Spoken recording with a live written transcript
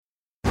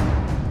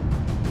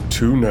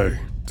tonight,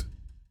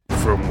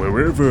 from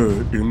wherever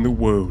in the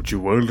world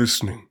you are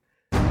listening,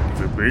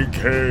 give a big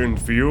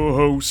hand for your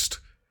host.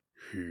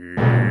 Here's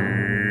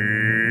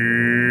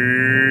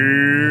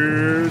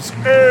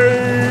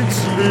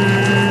Ainsley.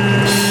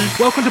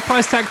 Welcome to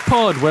Price Tag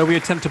Pod, where we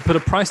attempt to put a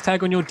price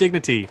tag on your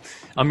dignity.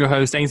 I'm your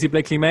host, Ainsley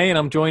Blakely May, and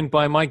I'm joined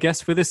by my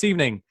guest for this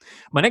evening.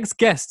 My next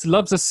guest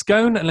loves a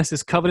scone unless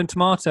it's covered in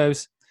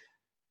tomatoes.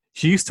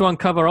 She used to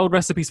uncover old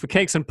recipes for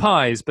cakes and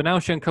pies, but now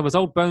she uncovers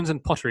old bones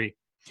and pottery.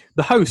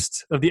 The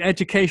host of the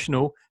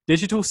educational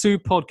Digital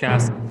Soup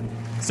podcast,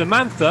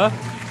 Samantha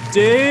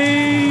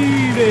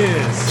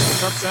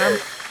Davis. What's up, Sam?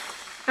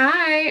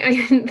 Hi, I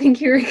didn't think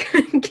you were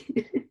going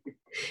to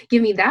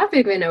give me that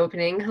big of an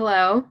opening.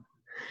 Hello.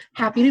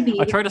 Happy to be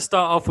here. I try to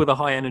start off with a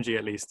high energy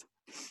at least.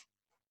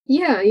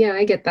 Yeah,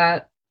 I get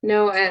that.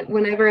 No,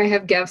 whenever I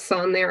have guests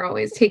on, they're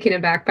always taken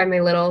aback by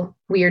my little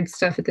weird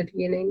stuff at the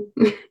beginning.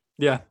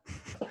 Yeah.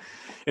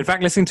 In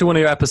fact, listening to one of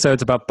your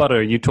episodes about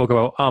butter, you talk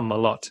about a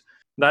lot.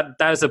 That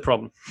is a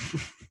problem.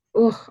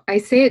 Oh, I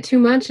say it too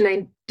much,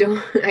 and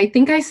I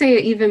think I say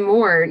it even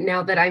more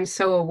now that I'm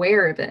so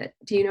aware of it.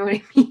 Do you know what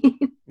I mean?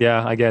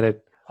 Yeah, I get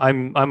it.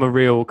 I'm a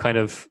real kind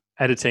of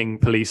editing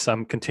police.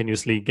 I'm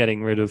continuously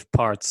getting rid of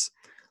parts.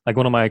 Like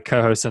one of my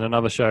co-hosts in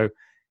another show,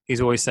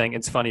 he's always saying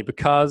it's funny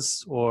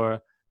because,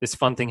 or this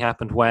fun thing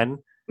happened when.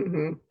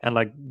 Mm-hmm. And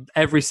like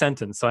every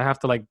sentence, so I have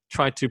to like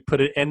try to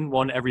put it in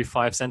one every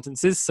 5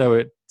 sentences so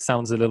it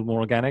sounds a little more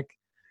organic.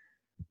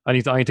 I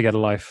need to get a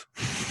life.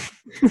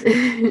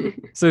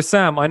 So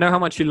Sam, I know how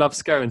much you love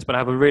scones, but I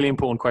have a really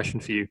important question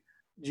for you.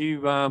 Do you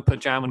put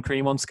jam and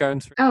cream on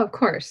scones? Oh, of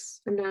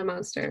course. I'm not a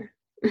monster.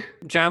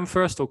 Jam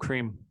first or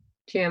cream?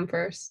 Jam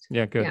first.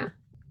 Yeah, good. Yeah,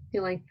 I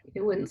feel like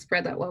it wouldn't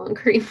spread that well on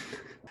cream.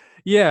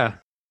 Yeah,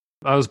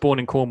 I was born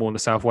in Cornwall in the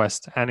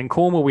southwest, and in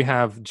Cornwall we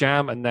have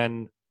jam and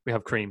then we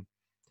have cream.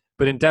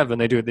 But in Devon,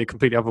 they do it the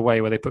completely other way,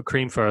 where they put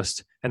cream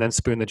first and then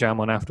spoon the jam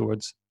on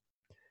afterwards.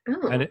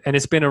 Oh. And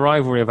it's been a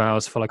rivalry of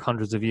ours for like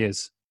hundreds of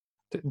years.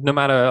 No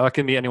matter, I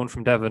can meet anyone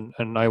from Devon,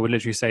 and I would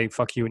literally say,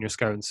 fuck you and your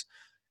scones.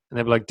 And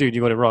they'd be like, dude, you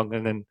got it wrong.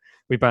 And then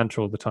we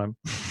banter all the time.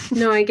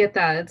 No, I get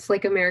that. It's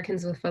like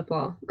Americans with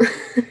football.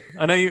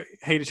 I know you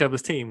hate each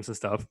other's teams and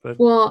stuff, but...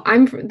 Well,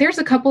 there's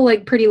a couple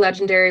like pretty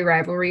legendary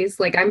rivalries.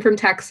 Like I'm from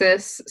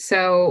Texas,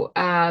 so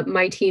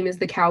my team is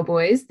the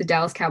Cowboys, the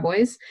Dallas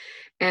Cowboys.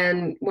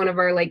 And one of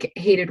our like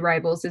hated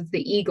rivals is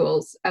the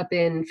Eagles up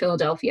in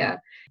Philadelphia.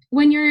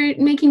 When you're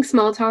making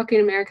small talk in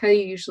America,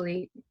 you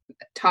usually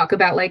talk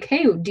about like,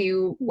 hey, do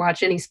you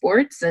watch any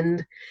sports?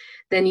 And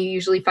then you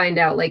usually find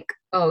out like,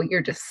 oh,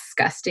 you're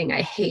disgusting.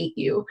 I hate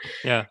you.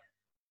 Yeah.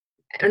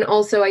 And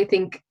also I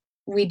think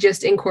we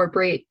just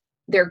incorporate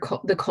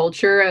the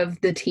culture of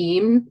the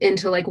team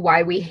into like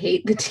why we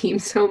hate the team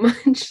so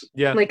much.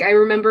 Yeah. Like I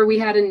remember we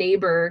had a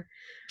neighbor,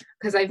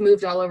 because I've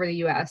moved all over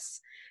the US,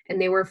 and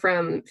they were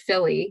from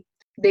Philly.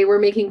 They were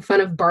making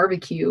fun of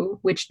barbecue,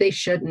 which they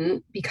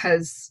shouldn't,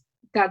 because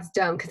that's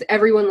dumb, because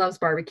everyone loves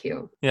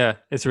barbecue. Yeah,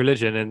 it's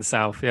religion in the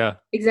South, yeah.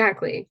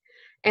 Exactly.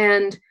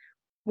 And,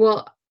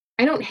 well,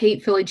 I don't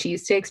hate Philly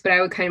cheesesteaks, but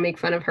I would kind of make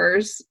fun of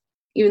hers,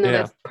 even though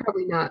that's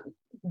probably not,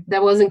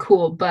 that wasn't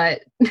cool,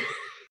 but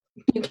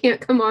you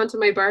can't come on to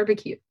my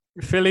barbecue.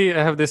 Philly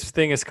have this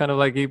thing, it's kind of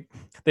like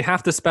they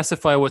have to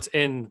specify what's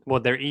in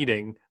what they're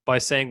eating by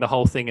saying the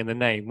whole thing in the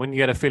name. When you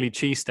get a Philly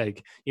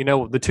cheesesteak, you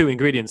know the 2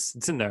 ingredients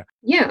it's in there.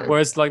 Yeah.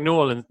 Whereas like New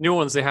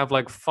Orleans, they have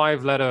like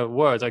 5-letter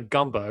words like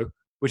gumbo,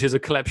 which is a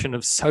collection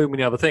of so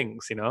many other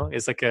things, you know?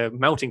 It's like a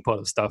melting pot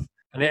of stuff.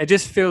 And it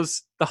just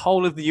feels the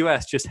whole of the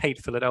US just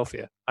hate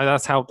Philadelphia.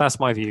 That's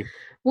my view.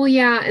 Well,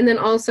 yeah. And then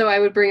also I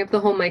would bring up the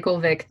whole Michael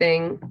Vick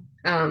thing.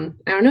 I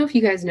don't know if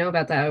you guys know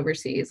about that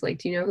overseas. Like,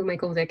 do you know who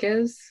Michael Vick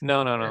is?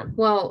 No.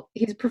 Well,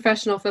 he's a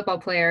professional football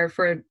player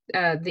for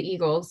the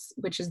Eagles,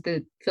 which is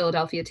the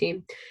Philadelphia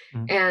team.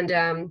 Mm-hmm.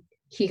 And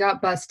he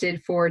got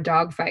busted for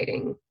dog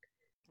fighting.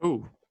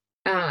 Ooh.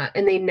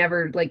 And they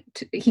never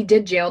he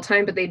did jail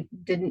time, but they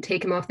didn't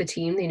take him off the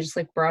team. They just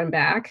like brought him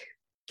back.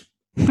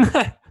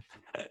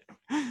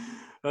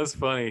 That's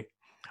funny.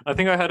 I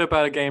think I heard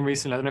about a game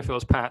recently. I don't know if it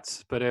was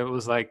Pat's, but it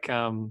was like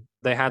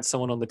they had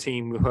someone on the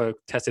team who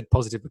tested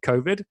positive for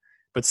COVID,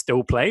 but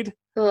still played.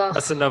 Ugh.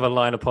 That's another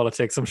line of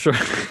politics, I'm sure.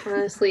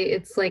 Honestly,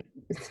 it's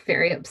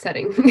very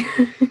upsetting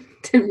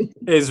to me.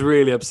 It's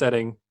really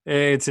upsetting.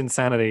 It's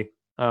insanity.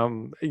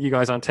 You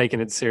guys aren't taking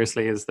it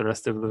seriously as the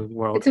rest of the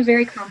world. It's a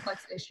very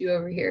complex issue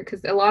over here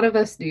because a lot of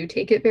us do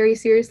take it very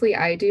seriously.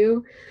 I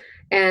do.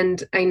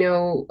 And I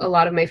know a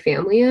lot of my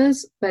family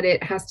is, but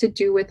it has to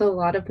do with a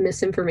lot of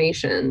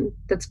misinformation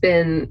that's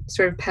been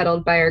sort of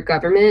peddled by our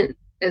government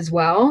as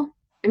well.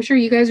 I'm sure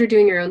you guys are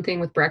doing your own thing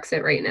with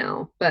Brexit right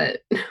now,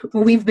 but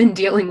we've been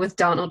dealing with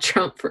Donald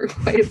Trump for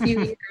quite a few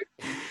years.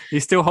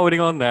 He's still holding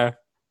on there.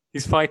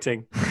 He's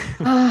fighting.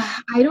 I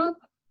don't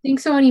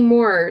think so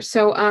anymore.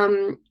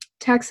 So,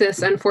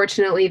 Texas,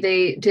 unfortunately,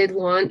 they did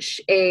launch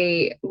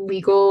a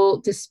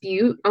legal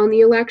dispute on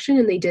the election,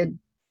 and they did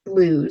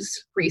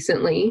lose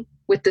recently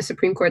with the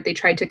Supreme Court. They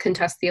tried to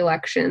contest the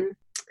election,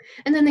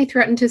 and then they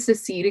threatened to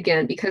secede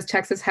again because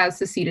Texas has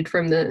seceded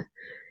from the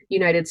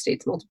United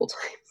States multiple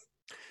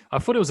times. I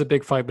thought it was a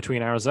big fight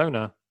between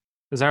Arizona.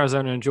 There's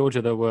Arizona and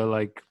Georgia that were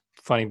like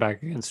fighting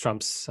back against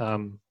Trump's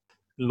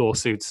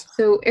lawsuits.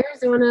 So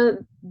Arizona,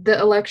 the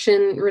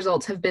election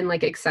results have been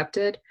like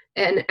accepted.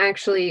 And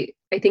actually,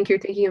 I think you're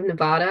thinking of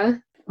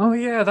Nevada. Oh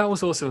yeah, that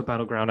was also a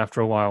battleground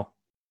after a while.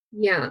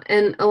 Yeah,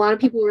 and a lot of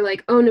people were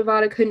like, "Oh,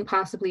 Nevada couldn't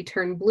possibly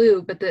turn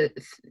blue," but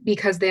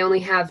because they only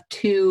have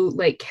 2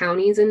 like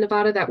counties in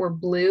Nevada that were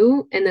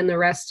blue, and then the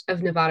rest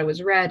of Nevada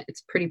was red.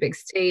 It's a pretty big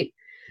state.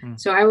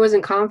 So I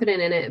wasn't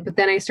confident in it, but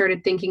then I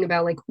started thinking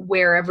about like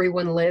where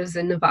everyone lives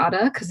in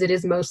Nevada because it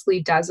is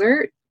mostly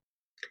desert,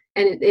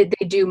 and they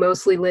do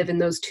mostly live in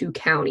those 2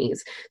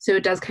 counties. So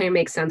it does kind of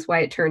make sense why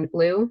it turned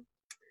blue.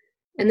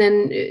 And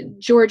then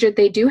Georgia,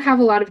 they do have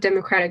a lot of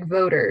Democratic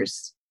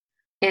voters.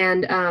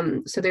 And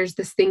so there's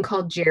this thing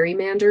called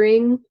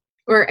gerrymandering,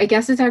 or I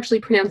guess it's actually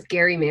pronounced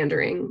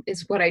gerrymandering,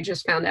 is what I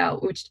just found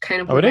out, which kind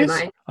of blew my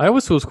mind. I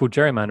always thought it was called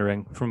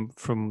gerrymandering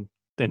from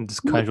in this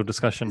casual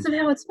discussion. That's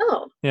how it's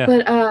spelled. Yeah.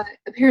 But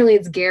apparently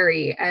it's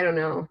Gary. I don't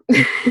know.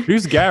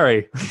 Who's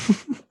Gary?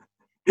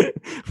 But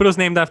it was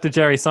named after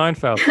Jerry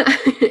Seinfeld.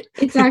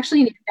 It's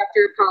actually named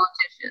after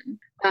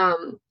a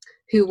politician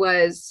who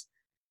was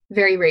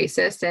very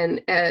racist and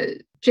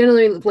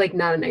generally like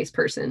not a nice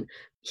person.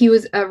 He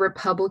was a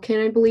Republican,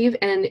 I believe,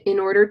 and in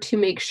order to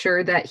make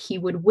sure that he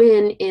would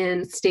win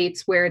in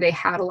states where they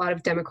had a lot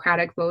of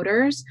Democratic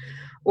voters,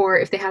 or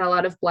if they had a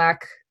lot of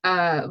Black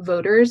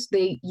voters,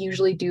 they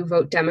usually do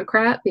vote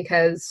Democrat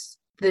because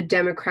the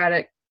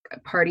Democratic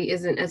Party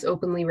isn't as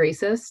openly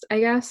racist, I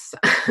guess,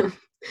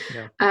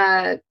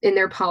 in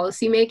their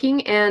policy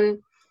making. And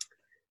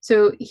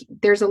so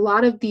there's a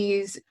lot of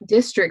these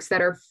districts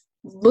that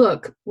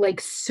look like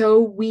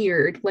so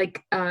weird,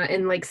 like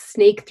and like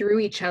snake through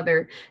each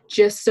other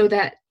just so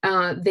that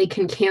they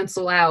can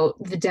cancel out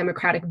the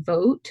Democratic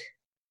vote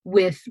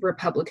with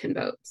Republican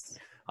votes.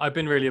 I've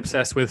been really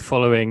obsessed with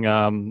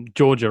following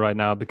Georgia right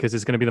now because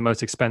it's going to be the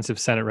most expensive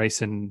Senate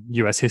race in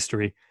U.S.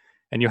 history,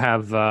 and you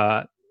have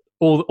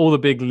all the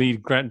big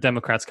lead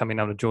Democrats coming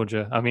out of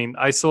Georgia. I mean,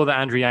 I saw that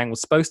Andrew Yang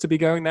was supposed to be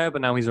going there,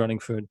 but now he's running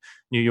for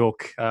New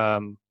York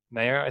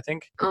mayor, I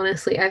think.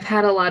 Honestly, I've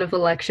had a lot of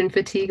election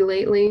fatigue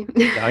lately.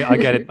 Yeah, I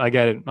get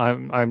it.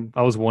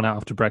 I was worn out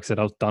after Brexit.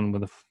 I was done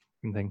with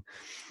the thing.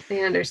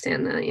 I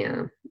understand that,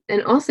 yeah.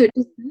 And also,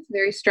 it's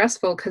very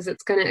stressful because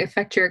it's going to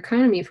affect your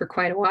economy for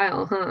quite a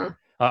while, huh?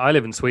 I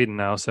live in Sweden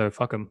now, so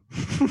fuck them.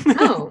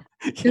 Oh,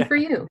 good for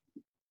you.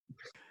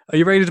 Are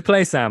you ready to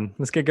play, Sam?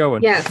 Let's get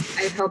going. Yes,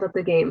 I've held up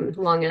the game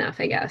long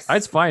enough, I guess.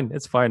 It's fine.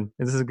 It's fine.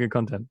 This is good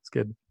content. It's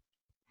good.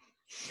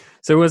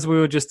 So as we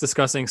were just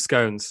discussing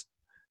scones,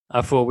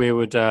 I thought we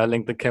would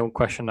link the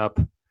question up.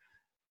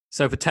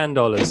 So for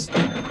 $10,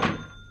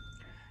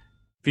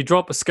 if you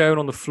drop a scone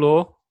on the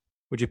floor,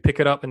 would you pick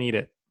it up and eat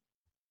it?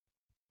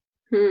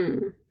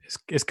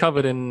 It's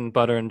covered in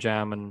butter and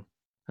jam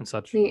and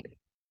such.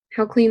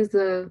 How clean's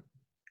the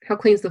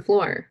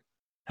floor?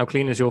 How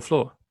clean is your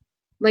floor?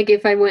 Like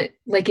if I went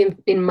like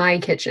in my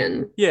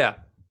kitchen. Yeah.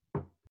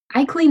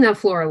 I clean that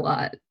floor a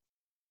lot.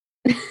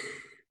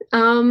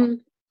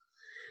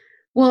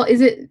 Well,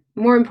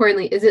 more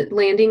importantly, is it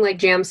landing like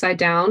jam side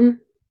down?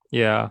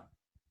 Yeah.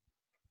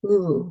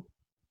 Ooh.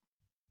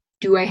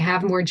 Do I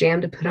have more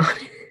jam to put on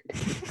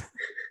it?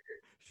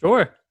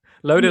 Sure.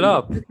 Load it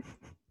up.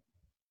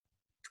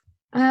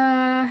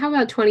 How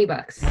about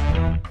 $20?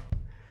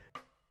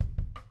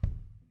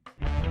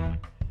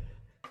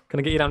 Can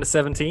I get you down to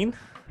 17?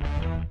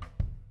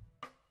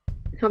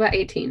 How about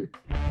 18?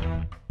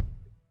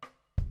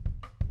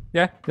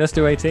 Yeah, let's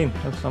do 18.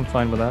 I'm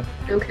fine with that.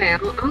 Okay,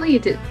 I'll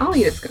eat it. I'll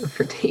eat a scone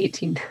for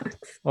 $18.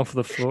 Off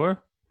the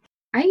floor?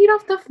 I eat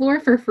off the floor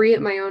for free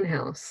at my own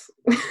house.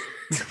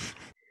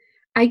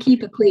 I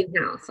keep a clean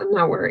house. I'm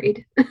not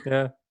worried.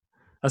 Yeah,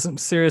 there's some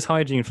serious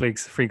hygiene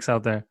freaks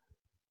out there.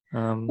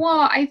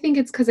 Well, I think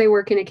it's because I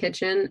work in a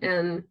kitchen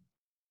and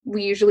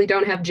we usually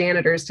don't have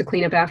janitors to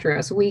clean up after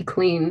us. We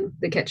clean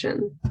the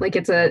kitchen. Like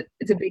it's a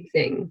big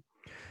thing.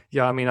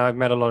 Yeah, I mean, I've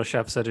met a lot of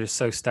chefs that are just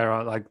so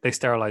sterile, like they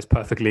sterilize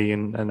perfectly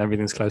and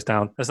everything's closed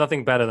down. There's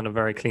nothing better than a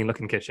very clean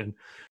looking kitchen,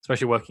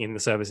 especially working in the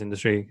service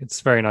industry.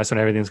 It's very nice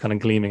when everything's kind of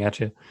gleaming at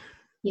you.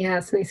 Yeah,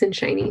 it's nice and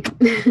shiny.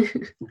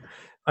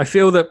 I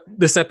feel that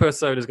this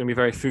episode is going to be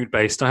very food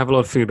based. I have a lot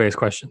of food based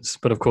questions,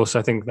 but of course,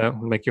 I think that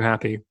will make you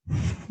happy.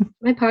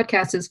 My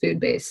podcast is food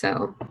based,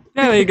 so.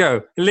 Yeah, there you go.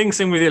 It links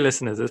in with your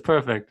listeners. It's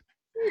perfect.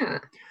 Yeah.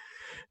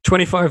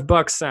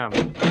 $25, Sam.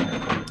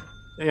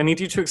 I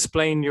need you to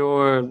explain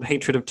your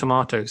hatred of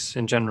tomatoes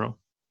in general.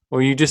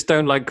 Or you just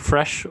don't like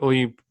fresh, or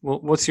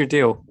what's your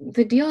deal?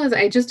 The deal is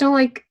I just don't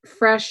like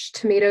fresh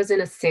tomatoes in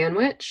a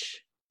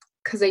sandwich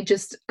because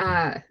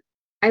I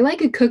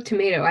like a cooked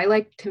tomato. I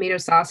like tomato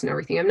sauce and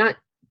everything. I'm not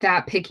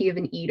that picky of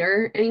an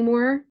eater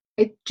anymore.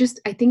 I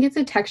think it's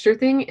a texture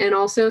thing. And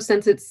also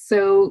since it's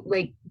so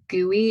like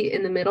gooey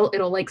in the middle,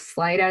 it'll like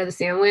slide out of the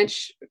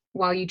sandwich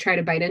while you try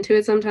to bite into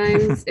it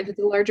sometimes. If it's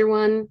a larger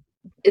one,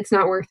 it's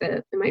not worth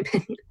it, in my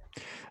opinion.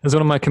 There's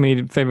one of my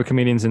favorite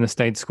comedians in the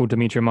States called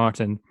Demetri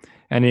Martin,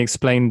 and he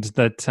explained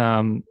that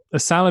a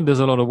salad does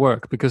a lot of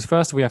work because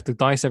first we have to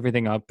dice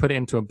everything up, put it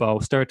into a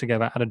bowl, stir it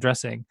together, add a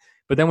dressing.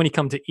 But then when you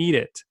come to eat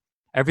it,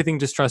 everything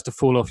just tries to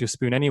fall off your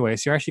spoon anyway.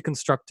 So you're actually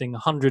constructing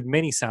 100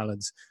 mini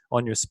salads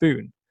on your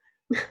spoon.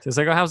 So it's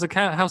like, oh, how's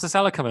the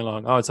salad coming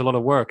along? Oh, it's a lot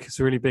of work. It's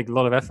a really big,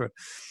 lot of effort.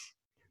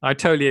 I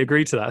totally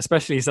agree to that,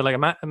 especially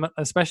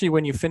especially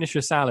when you finish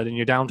your salad and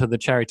you're down to the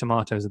cherry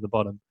tomatoes at the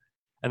bottom,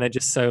 and they're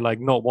just so like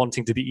not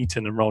wanting to be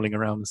eaten and rolling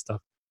around and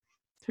stuff.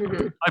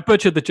 Mm-hmm. I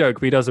butchered the joke,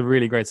 but he does a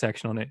really great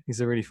section on it. He's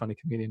a really funny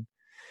comedian.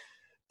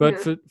 But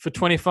for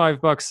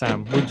 $25,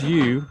 Sam, would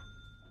you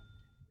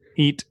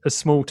eat a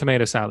small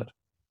tomato salad?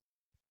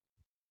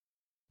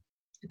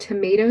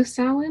 Tomato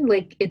salad?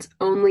 Like it's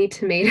only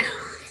tomatoes?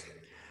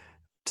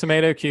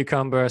 Tomato,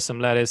 cucumber, some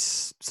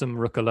lettuce, some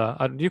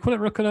rucola. Do you call it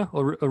rucola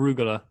or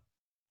arugula?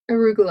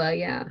 Arugula,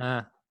 yeah.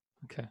 Ah,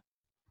 okay.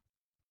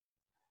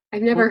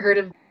 I've never heard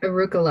of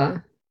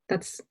arugula.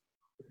 That's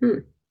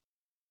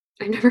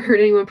I've never heard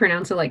anyone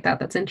pronounce it like that.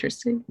 That's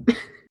interesting.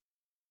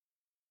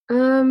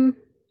 For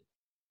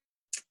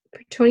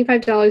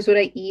 $25, would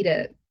I eat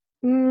it?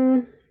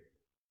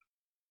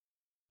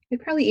 I'd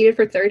probably eat it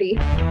for 30.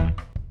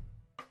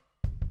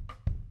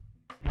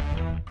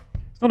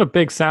 It's not a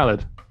big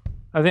salad.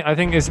 I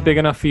think it's big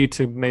enough for you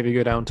to maybe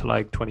go down to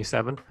like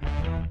 27.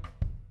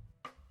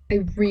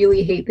 I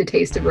really hate the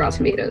taste of raw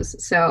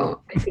tomatoes,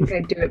 so I think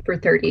I'd do it for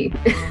 30.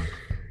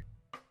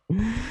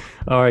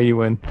 All right, you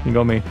win. You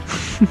got me.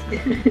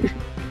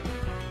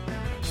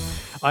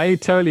 I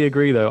totally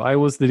agree, though. I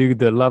was the dude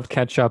that loved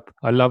ketchup.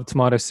 I loved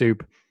tomato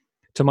soup.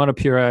 Tomato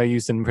puree I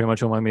used in pretty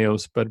much all my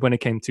meals, but when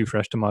it came to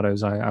fresh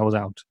tomatoes, I was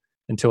out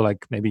until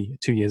like maybe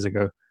 2 years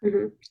ago.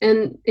 Mm-hmm.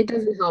 And it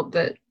doesn't help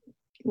that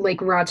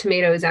like raw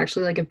tomato is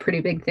actually like a pretty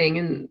big thing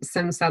in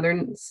some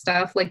southern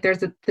stuff. Like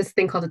there's this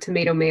thing called a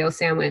tomato mayo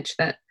sandwich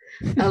that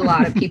a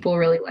lot of people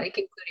really like,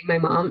 including my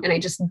mom, and I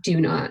just do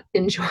not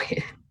enjoy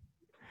it.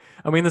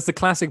 I mean, there's the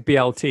classic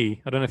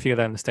BLT. I don't know if you get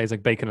that in the States,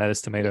 like bacon,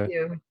 lettuce, tomato.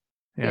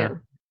 Yeah.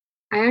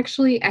 I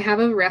have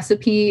a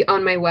recipe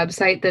on my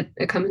website that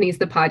accompanies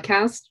the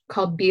podcast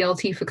called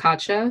BLT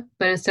focaccia,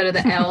 but instead of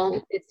the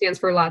L, it stands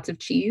for lots of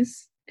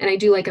cheese. And I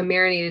do like a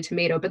marinated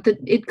tomato, but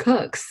it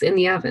cooks in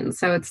the oven.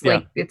 So it's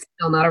like, it's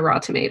still not a raw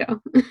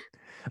tomato.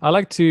 I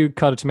like to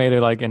cut a tomato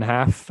like in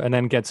half and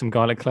then get some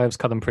garlic cloves,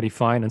 cut them pretty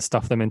fine and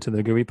stuff them into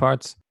the gooey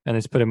parts and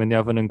just put them in the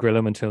oven and grill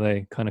them until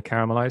they kind of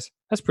caramelize.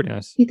 That's pretty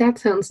nice. That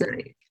sounds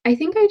nice. I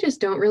think I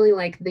just don't really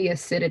like the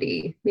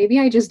acidity. Maybe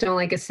I just don't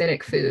like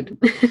acidic food.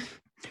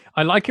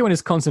 I like it when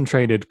it's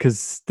concentrated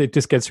because it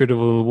just gets rid of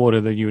all the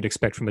water that you would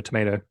expect from a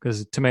tomato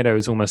because tomato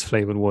is almost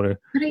flavored water.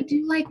 But I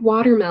do like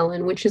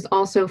watermelon, which is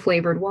also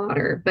flavored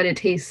water, but it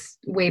tastes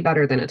way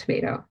better than a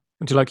tomato.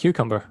 Would you like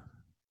cucumber?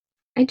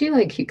 I do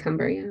like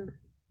cucumber, yeah.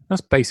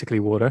 That's basically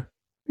water.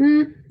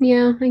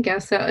 Yeah, I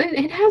guess so.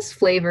 It has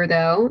flavor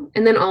though.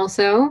 And then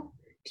also,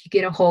 if you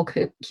get a whole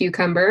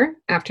cucumber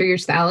after your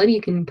salad,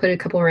 you can put a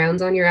couple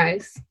rounds on your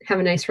eyes, have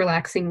a nice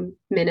relaxing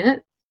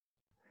minute.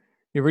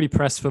 You're really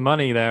pressed for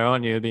money there,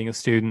 aren't you, being a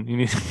student? You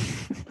need...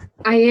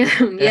 I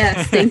am,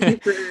 yes. Thank you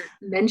for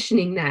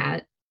mentioning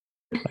that.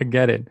 I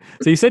get it.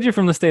 So you said you're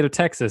from the state of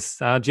Texas.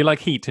 Do you like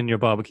heat in your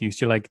barbecues?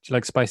 Do you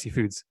like spicy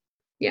foods?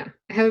 Yeah,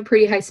 I have a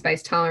pretty high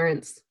spice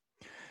tolerance.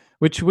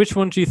 Which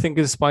one do you think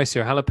is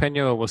spicier,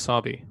 jalapeno or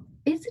wasabi?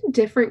 It's a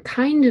different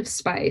kind of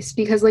spice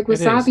because like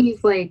wasabi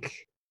is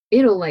like,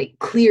 it'll like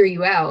clear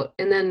you out.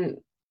 And then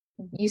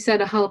you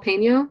said a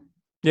jalapeno?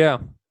 Yeah.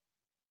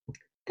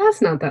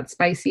 That's not that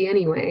spicy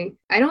anyway.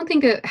 I don't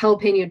think a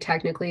jalapeno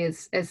technically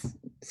is as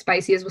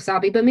spicy as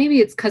wasabi, but maybe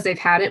it's because I've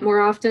had it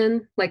more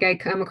often. Like I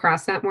come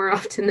across that more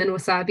often than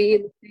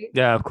wasabi.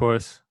 Yeah, of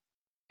course.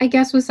 I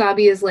guess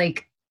wasabi is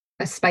like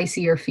a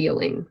spicier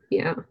feeling.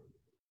 Yeah.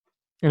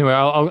 Anyway,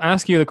 I'll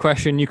ask you the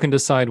question. You can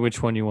decide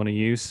which one you want to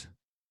use.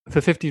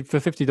 For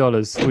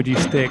 $50, would you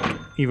stick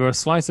either a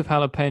slice of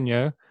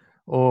jalapeno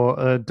or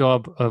a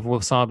dab of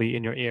wasabi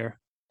in your ear?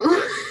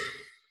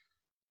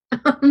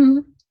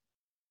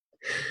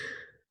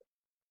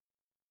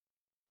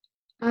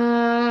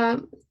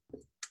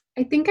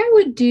 I think I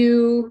would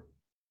do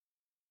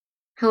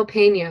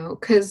jalapeno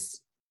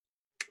because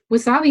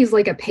wasabi is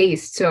like a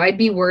paste, so I'd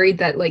be worried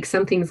that like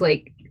something's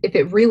like if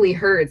it really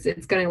hurts,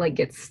 it's gonna like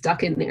get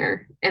stuck in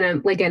there, and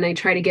I'm like, and I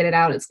try to get it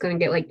out, it's gonna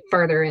get like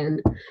further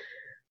in.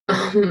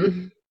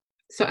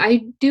 So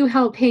I do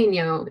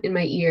jalapeno in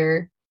my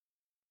ear.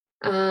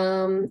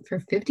 For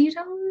 $50,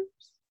 how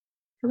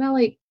about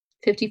like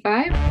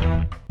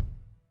 55?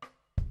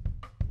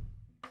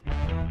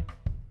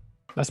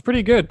 That's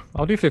pretty good.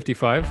 I'll do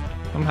 55.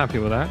 I'm happy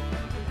with that.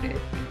 Okay.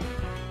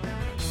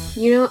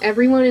 You know,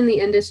 everyone in the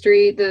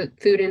industry, the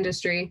food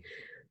industry,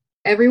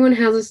 everyone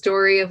has a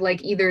story of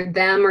like either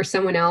them or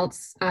someone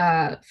else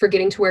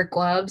forgetting to wear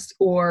gloves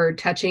or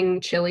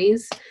touching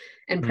chilies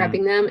and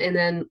prepping them and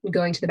then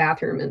going to the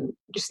bathroom and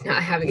just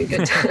not having a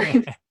good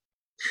time.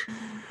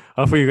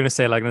 I thought you were going to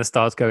say like, then it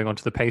starts going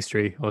onto the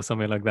pastry or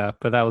something like that.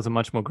 But that was a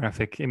much more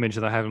graphic image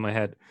that I have in my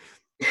head.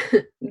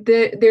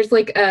 There's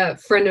like a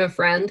friend of a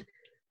friend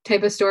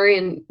type of story.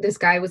 And this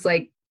guy was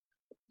like,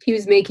 he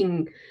was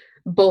making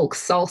bulk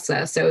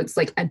salsa. So it's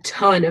like a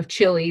ton of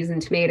chilies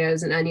and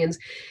tomatoes and onions.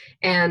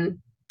 And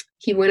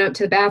he went up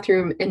to the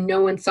bathroom and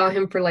no one saw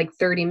him for like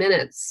 30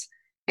 minutes.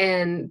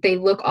 And they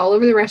look all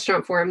over the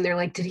restaurant for him. They're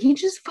like, did he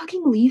just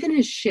fucking leave in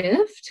his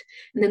shift?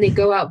 And then they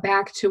go out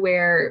back to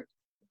where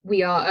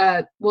we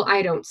all, well,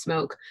 I don't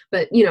smoke,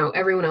 but you know,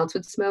 everyone else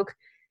would smoke.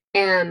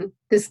 And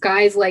this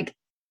guy's like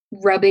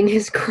rubbing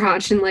his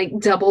crotch and like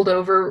doubled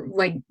over,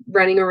 like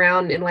running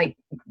around and like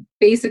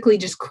basically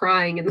just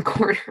crying in the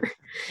corner.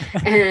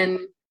 And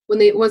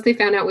once they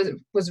found out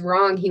was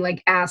wrong, he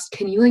like asked,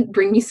 can you like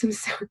bring me some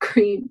sour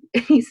cream?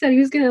 And he said he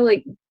was gonna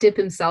like dip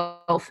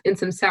himself in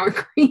some sour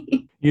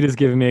cream. You just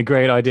given me a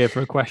great idea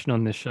for a question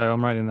on this show.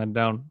 I'm writing that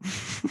down.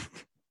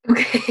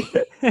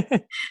 Okay.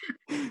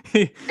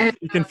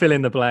 You can fill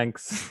in the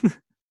blanks.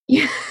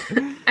 Yeah,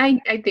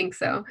 I think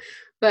so.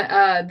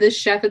 But this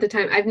chef at the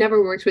time, I've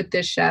never worked with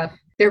this chef.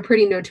 They're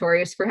pretty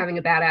notorious for having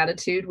a bad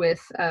attitude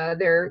with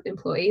their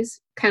employees.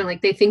 Kind of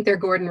like they think they're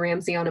Gordon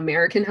Ramsay on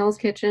American Hell's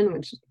Kitchen,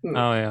 which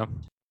Oh, yeah.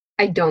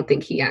 I don't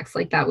think he acts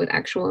like that with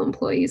actual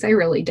employees. I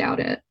really doubt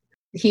it.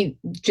 He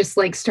just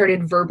like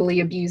started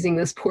verbally abusing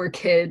this poor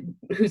kid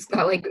who's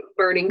got like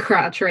burning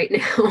crotch right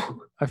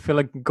now. I feel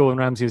like Gordon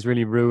Ramsay has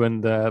really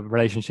ruined the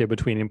relationship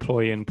between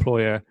employee and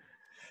employer.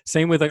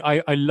 Same with like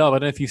I love. I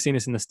don't know if you've seen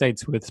this in the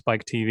States with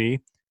Spike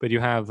TV, but you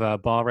have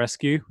Bar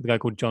Rescue with a guy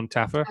called John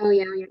Taffer. Oh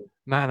yeah.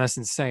 Man, that's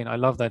insane. I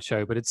love that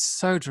show, but it's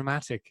so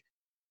dramatic.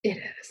 It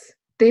is.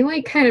 They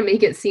like kind of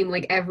make it seem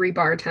like every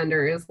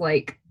bartender is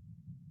like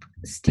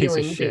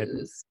stealing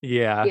booze.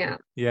 Yeah.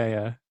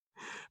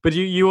 But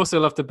you also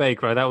love to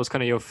bake, right? That was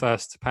kind of your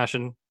first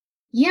passion.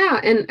 Yeah,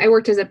 and I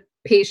worked as a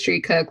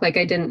pastry cook. Like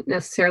I didn't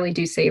necessarily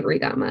do savory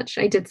that much.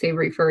 I did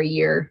savory for a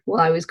year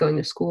while I was going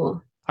to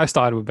school. I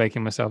started with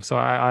baking myself, so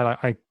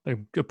I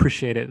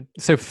appreciate it.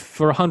 So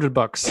for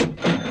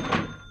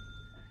 $100,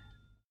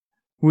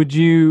 would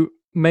you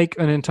make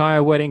an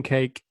entire wedding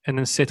cake and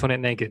then sit on it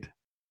naked?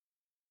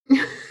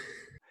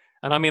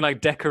 And I mean, like,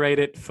 decorate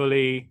it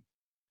fully,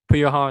 put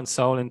your heart and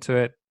soul into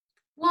it.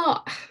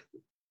 Well,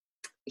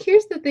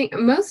 here's the thing.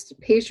 Most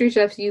pastry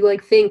chefs, you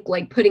like think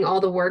like putting all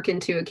the work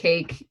into a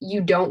cake,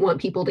 you don't want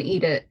people to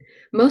eat it.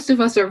 Most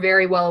of us are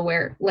very well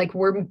aware, like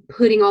we're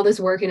putting all this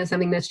work into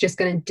something that's just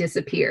going to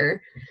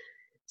disappear.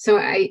 So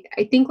I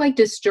think like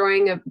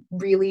destroying a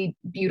really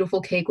beautiful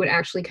cake would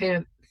actually kind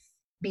of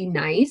be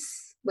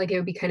nice. Like it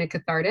would be kind of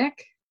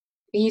cathartic.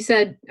 You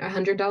said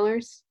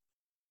 $100?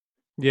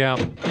 Yeah.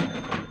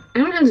 I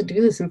don't have to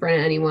do this in front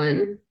of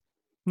anyone.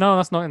 No,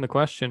 that's not in the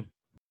question.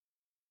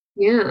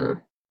 Yeah.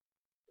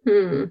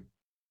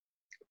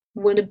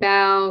 What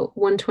about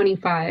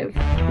 125?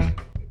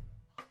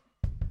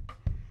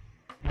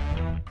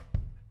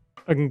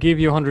 I can give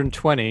you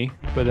 120,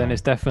 but then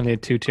it's definitely a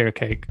 2-tier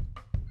cake.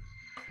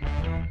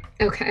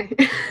 Okay.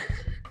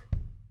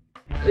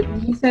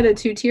 You said a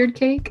 2-tiered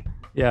cake?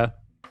 Yeah.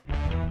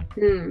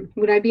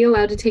 Would I be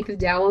allowed to take the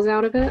dowels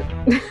out of it?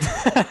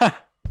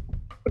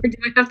 Or do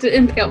I have to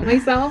impale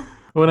myself?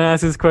 When I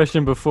asked this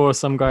question before,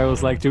 some guy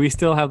was like, do we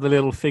still have the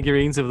little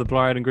figurines of the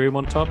bride and groom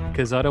on top?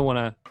 Because I don't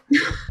want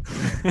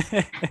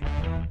to...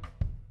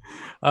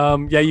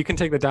 yeah, you can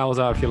take the dowels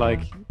out if you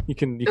like. You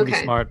can be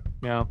smart.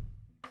 Yeah.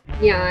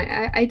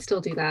 Yeah, I'd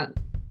still do that.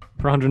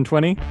 For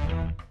 120?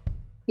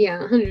 Yeah,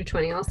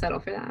 120. I'll settle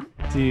for that.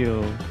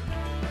 Deal.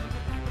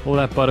 All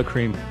that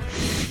buttercream.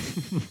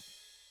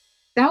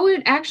 That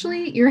would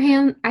actually,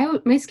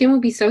 my skin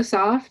would be so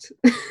soft.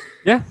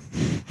 Yeah.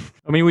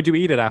 I mean, would you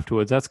eat it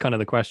afterwards? That's kind of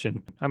the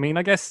question. I mean,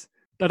 I guess,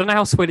 I don't know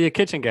how sweaty a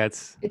kitchen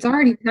gets. It's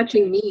already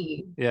touching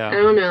me. Yeah. I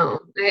don't know.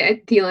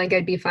 I feel like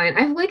I'd be fine.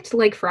 I've licked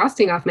like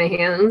frosting off my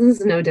hands. This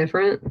is no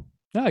different.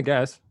 Yeah, I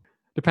guess.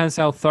 Depends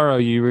how thorough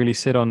you really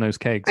sit on those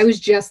cakes. I was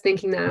just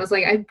thinking that. I was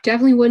like, I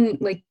definitely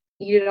wouldn't like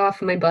eat it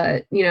off my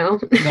butt, you know?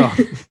 No,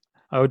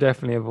 I would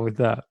definitely avoid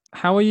that.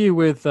 How are you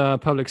with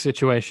public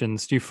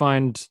situations? Do you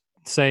find,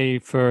 say,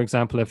 for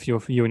example, if you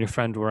and your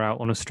friend were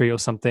out on a street or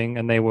something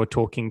and they were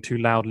talking too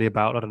loudly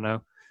about, I don't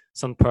know,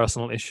 some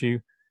personal issue,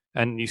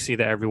 and you see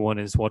that everyone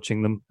is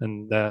watching them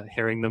and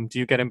hearing them, do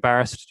you get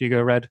embarrassed? Do you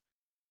go red?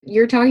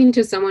 You're talking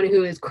to someone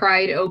who has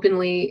cried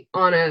openly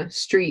on a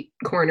street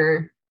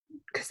corner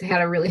because they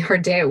had a really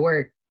hard day at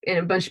work and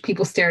a bunch of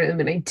people stared at them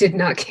and I did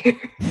not care.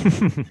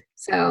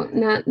 So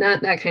not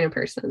that kind of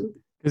person.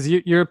 Because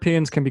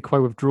Europeans can be quite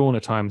withdrawn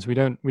at times. We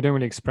don't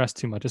really express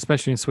too much,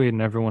 especially in Sweden.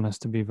 Everyone has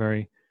to be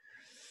very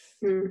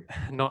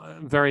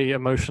not very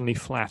emotionally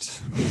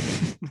flat.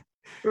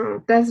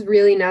 That's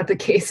really not the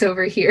case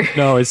over here.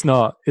 No, it's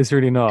not. It's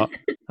really not.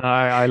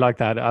 I like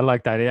that. I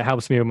like that. It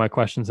helps me with my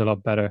questions a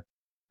lot better.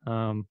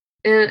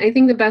 And I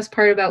think the best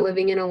part about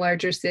living in a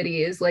larger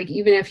city is like,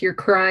 even if you're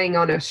crying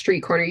on a street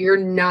corner, you're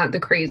not the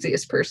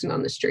craziest person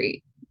on the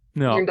street.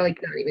 No. You're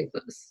like not even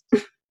close.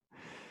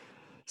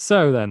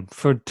 So then,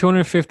 for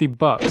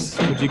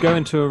 $250, would you go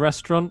into a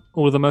restaurant,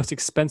 order the most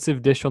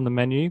expensive dish on the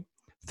menu,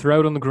 throw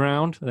it on the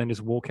ground, and then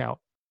just walk out?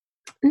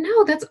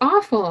 No, that's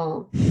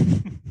awful.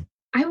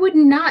 I would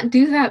not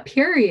do that,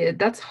 period.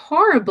 That's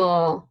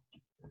horrible.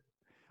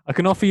 I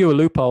can offer you a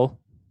loophole.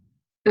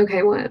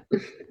 Okay, what?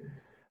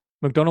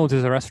 McDonald's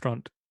is a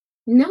restaurant.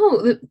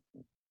 No,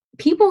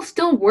 people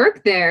still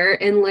work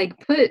there and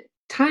like put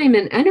time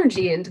and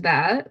energy into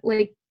that.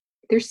 Like,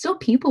 there's still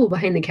people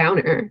behind the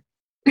counter.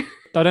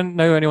 I don't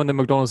know anyone in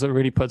McDonald's that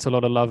really puts a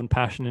lot of love and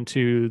passion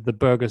into the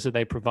burgers that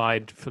they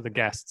provide for the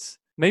guests.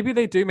 Maybe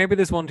they do. Maybe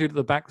there's one dude at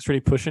the back that's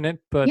really pushing it.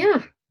 But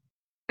Yeah.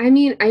 I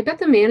mean, I bet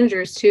the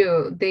managers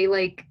too, they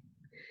like,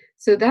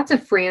 so that's a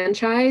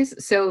franchise.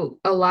 So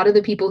a lot of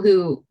the people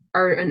who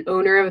are an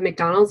owner of a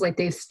McDonald's, like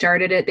they've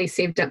started it, they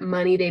saved up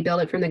money, they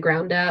built it from the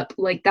ground up.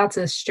 Like that's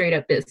a straight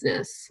up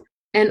business.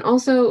 And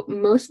also,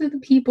 most of the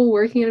people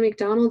working at a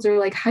McDonald's are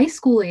like high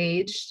school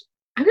aged.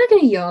 I'm not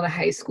going to yell at a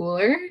high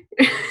schooler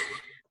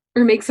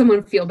or make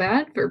someone feel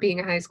bad for being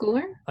a high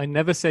schooler. I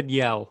never said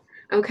yell.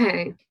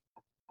 Okay.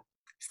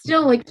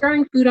 Still, like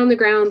throwing food on the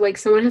ground, like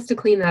someone has to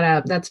clean that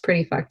up. That's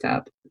pretty fucked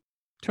up.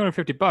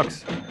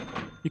 $250.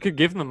 You could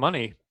give them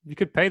money. You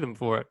could pay them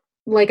for it.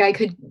 Like I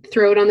could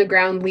throw it on the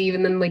ground, leave,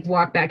 and then like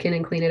walk back in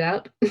and clean it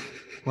up.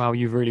 Wow,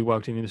 you've really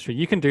worked in the industry.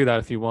 You can do that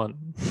if you want.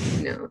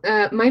 No.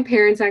 My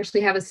parents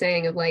actually have a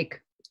saying of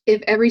like,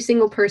 if every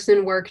single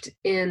person worked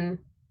in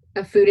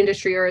a food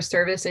industry or a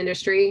service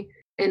industry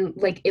and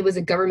like it was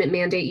a government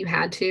mandate you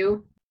had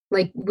to,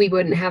 like we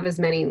wouldn't have as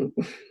many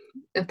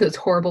of those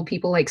horrible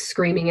people like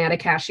screaming at a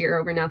cashier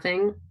over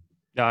nothing.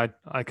 Yeah,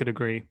 I could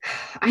agree.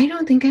 I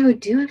don't think I would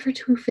do it for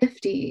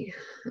 $250.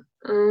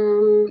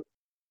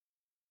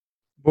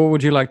 What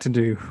would you like to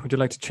do? Would you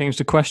like to change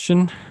the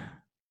question?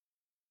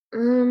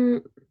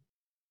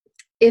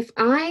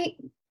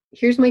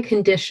 Here's my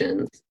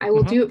conditions. I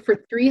will do it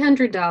for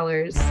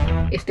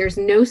 $300 if there's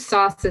no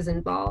sauces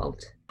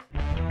involved,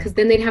 because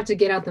then they'd have to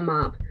get out the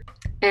mop.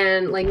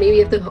 And like maybe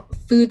if the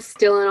food's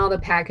still in all the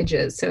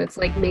packages, so it's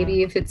like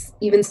maybe if it's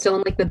even still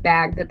in like the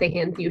bag that they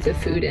hand you the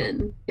food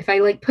in. If I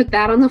like put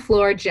that on the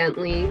floor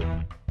gently,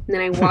 and then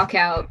I walk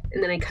out,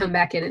 and then I come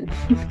back in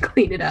and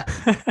clean it up.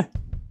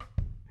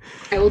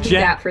 I will do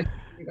that for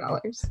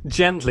 $300.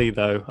 Gently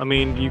though. I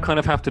mean, you kind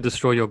of have to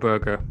destroy your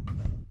burger.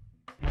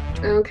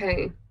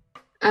 Okay.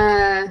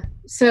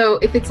 So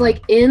if it's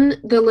like in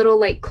the little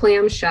like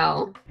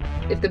clamshell,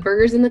 if the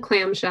burger's in the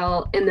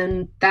clamshell and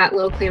then that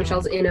little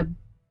clamshell's in a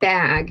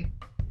bag,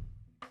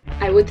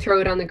 I would throw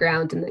it on the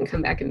ground and then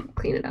come back and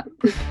clean it up.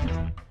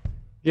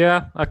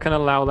 Yeah, I can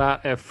allow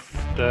that if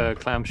the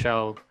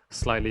clamshell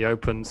slightly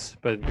opens,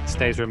 but it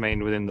stays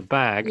remained within the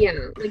bag. Yeah,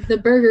 like the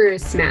burger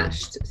is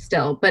smashed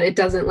still, but it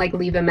doesn't like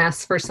leave a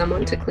mess for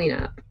someone to clean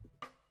up.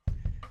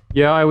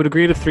 Yeah, I would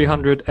agree to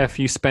 $300 if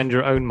you spend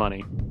your own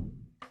money.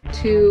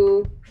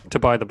 To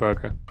buy the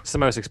burger. It's the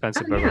most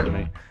expensive burger to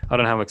me. I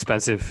don't know how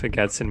expensive it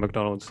gets in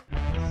McDonald's.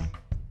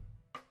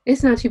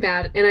 It's not too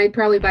bad. And I'd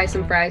probably buy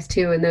some fries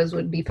too, and those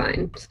would be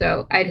fine.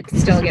 So I'd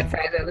still get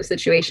fries out of the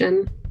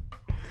situation.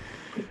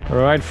 All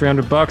right,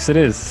 $300 it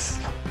is.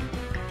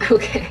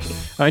 Okay.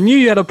 I knew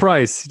you had a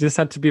price. You just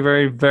had to be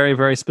very, very,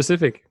 very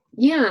specific.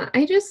 Yeah,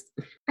 I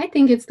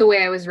think it's the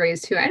way I was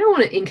raised too. I don't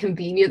want to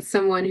inconvenience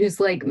someone who's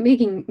like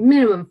making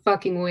minimum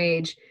fucking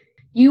wage.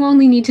 You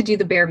only need to do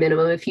the bare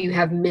minimum if you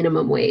have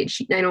minimum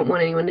wage. I don't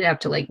want anyone to have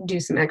to like do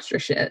some extra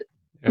shit.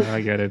 Yeah,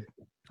 I get it.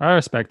 I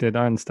respect it.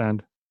 I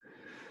understand.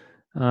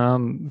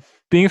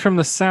 Being from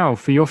the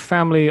South, are your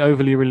family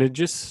overly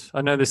religious?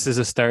 I know this is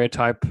a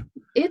stereotype.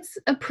 It's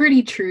a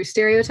pretty true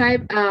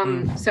stereotype.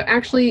 So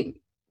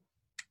actually,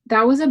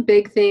 that was a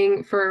big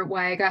thing for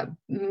why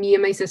me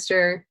and my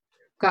sister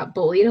got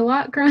bullied a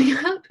lot growing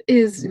up,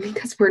 is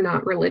because we're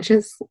not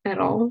religious at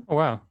all. Oh,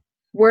 wow.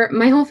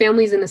 My whole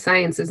family's in the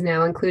sciences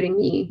now, including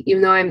me,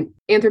 even though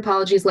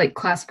anthropology is like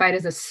classified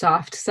as a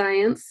soft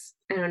science.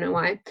 I don't know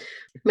why.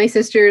 My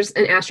sister's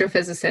an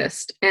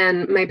astrophysicist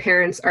and my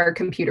parents are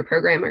computer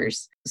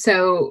programmers.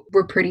 So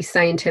we're pretty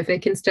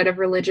scientific instead of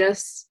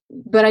religious.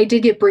 But I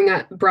did get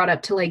brought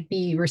up to like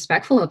be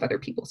respectful of other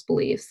people's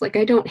beliefs. Like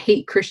I don't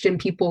hate Christian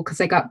people because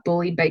I got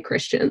bullied by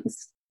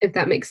Christians, if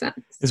that makes sense.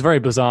 It's very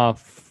bizarre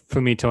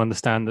for me to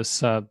understand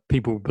this.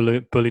 People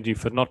bullied you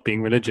for not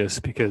being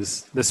religious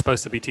because they're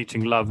supposed to be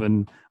teaching love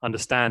and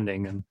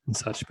understanding and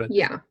such. But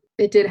yeah,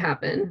 it did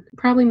happen.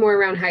 Probably more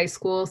around high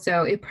school.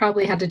 So it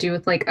probably had to do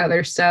with like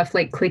other stuff,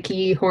 like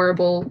cliquey,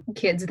 horrible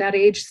kids that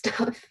age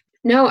stuff.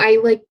 No, I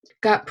like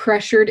got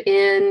pressured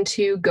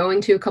into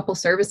going to a couple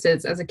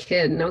services as a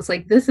kid. And I was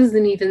like, this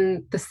isn't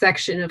even the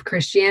section of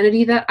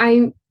Christianity that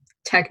I'm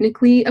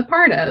technically a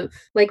part of.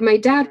 Like my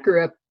dad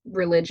grew up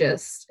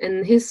religious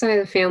and his side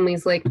of the family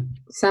is like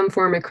some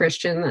form of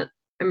Christian that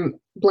I'm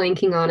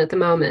blanking on at the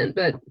moment,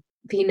 but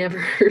he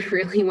never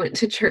really went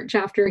to church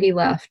after he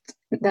left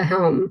the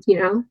home, you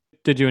know?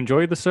 Did you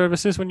enjoy the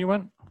services when you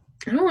went?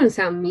 I don't want to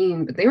sound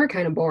mean, but they were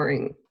kind of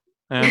boring.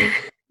 Yeah.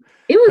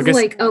 It was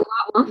like a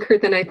lot longer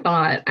than I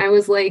thought. I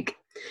was like,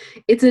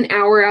 it's an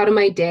hour out of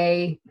my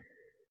day.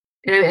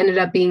 And I ended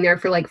up being there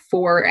for like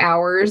 4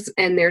 hours.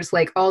 And there's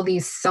like all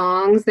these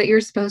songs that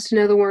you're supposed to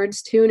know the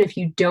words to. And if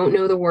you don't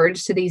know the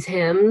words to these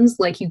hymns,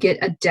 like you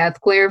get a death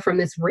glare from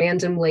this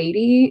random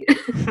lady.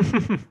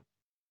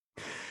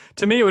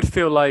 To me, it would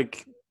feel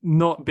like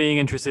not being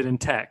interested in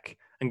tech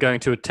and going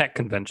to a tech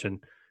convention.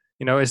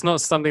 You know, it's not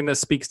something that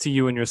speaks to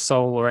you and your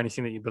soul or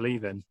anything that you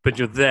believe in, but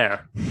you're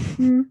there.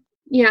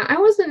 Yeah, I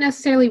wasn't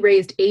necessarily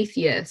raised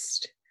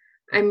atheist.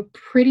 I'm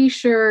pretty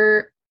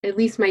sure at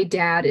least my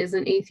dad is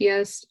an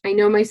atheist. I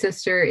know my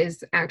sister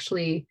is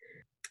actually,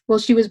 well,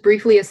 she was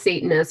briefly a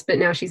Satanist, but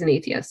now she's an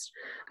atheist.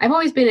 I've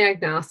always been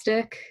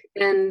agnostic,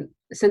 and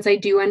since I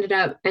do end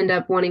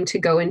up wanting to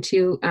go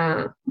into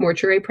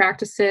mortuary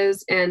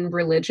practices and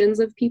religions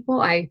of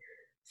people, I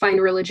find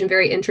religion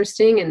very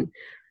interesting, and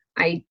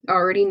I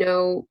already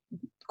know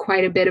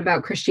quite a bit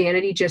about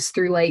Christianity just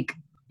through like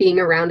being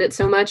around it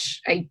so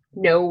much. I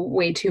know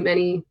way too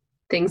many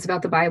things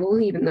about the Bible,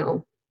 even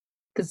though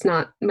that's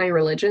not my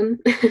religion.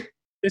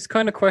 This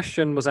kind of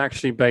question was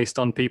actually based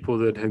on people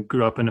that had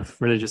grew up in a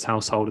religious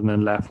household and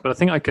then left, but I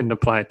think I can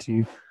apply it to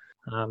you,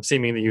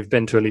 seeming that you've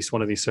been to at least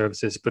one of these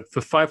services. But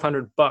for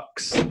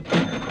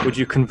 $500, would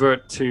you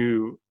convert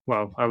to,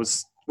 well, I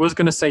was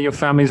going to say your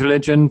family's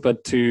religion,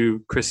 but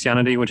to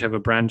Christianity, whichever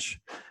branch,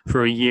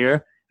 for a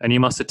year, and you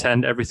must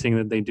attend everything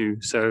that they do.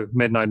 So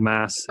midnight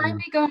mass. I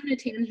may go on a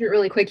tangent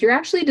really quick. You're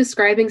actually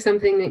describing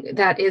something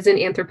that is in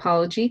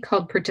anthropology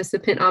called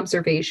participant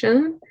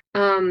observation.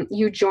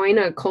 You join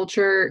a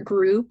culture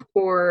group,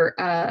 or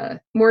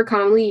more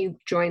commonly, you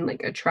join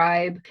like a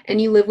tribe, and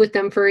you live with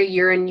them for a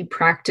year and you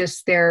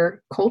practice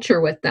their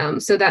culture with them.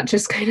 So that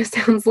just kind of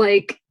sounds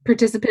like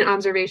participant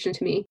observation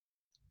to me.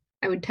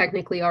 I would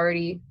technically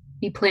already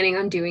be planning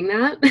on doing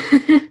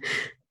that.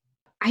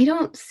 I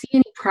don't see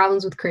any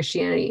problems with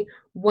Christianity.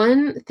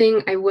 One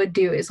thing I would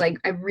do is like,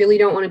 I really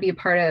don't want to be a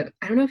part of,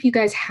 I don't know if you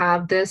guys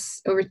have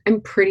this over,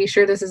 I'm pretty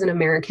sure this is an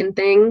American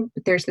thing,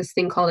 but there's this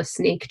thing called a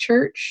snake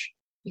church.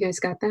 You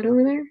guys got that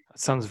over there? That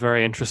sounds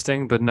very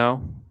interesting, but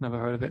no, never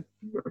heard of it.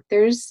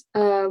 There's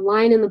a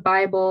line in the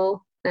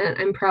Bible, and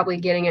I'm probably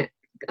getting it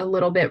a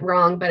little bit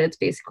wrong, but it's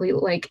basically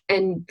like,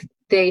 and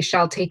they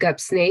shall take up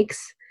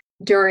snakes.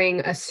 During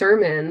a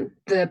sermon,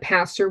 the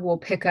pastor will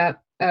pick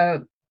up a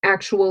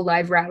actual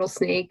live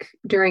rattlesnake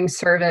during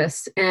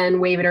service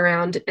and wave it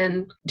around.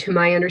 And to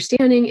my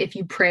understanding, if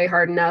you pray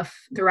hard enough,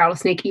 the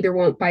rattlesnake either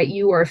won't bite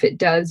you, or if it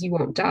does, you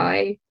won't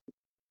die.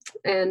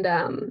 And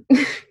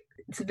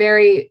it's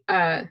very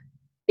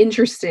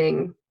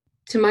interesting.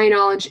 To my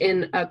knowledge,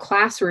 in a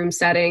classroom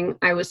setting,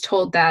 I was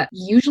told that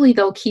usually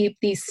they'll keep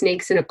these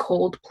snakes in a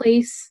cold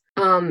place,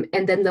 and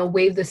then they'll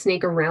wave the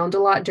snake around a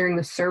lot during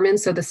the sermon,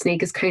 so the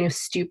snake is kind of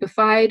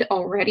stupefied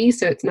already,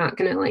 so it's not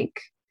going to like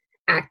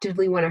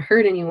actively want to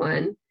hurt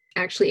anyone.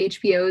 Actually,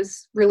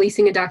 HBO's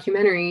releasing a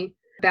documentary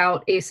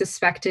about a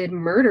suspected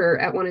murder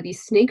at one of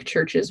these snake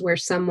churches where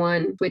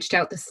someone switched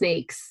out the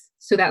snakes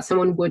so that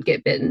someone would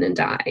get bitten and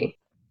die.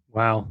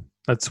 Wow.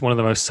 That's one of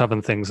the most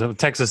southern things,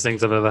 Texas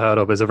things I've ever heard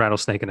of, is a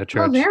rattlesnake in a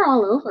church. Oh, they're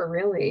all over,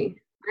 really.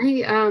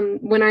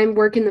 When I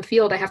work in the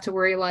field, I have to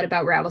worry a lot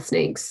about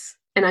rattlesnakes,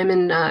 and I'm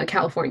in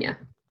California.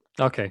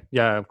 Okay.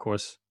 Yeah, of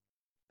course.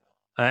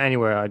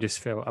 Anywhere, I just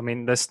feel, I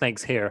mean, there's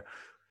snakes here.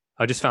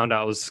 I just found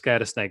out I was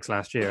scared of snakes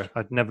last year.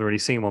 I'd never really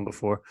seen one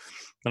before.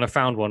 And I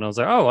found one. I was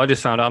like, oh, I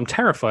just found out I'm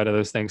terrified of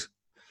those things.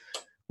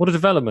 What a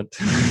development.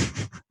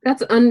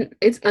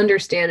 It's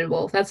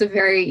understandable. That's a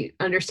very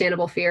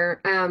understandable fear.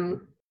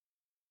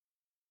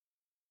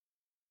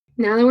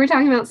 Now that we're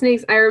talking about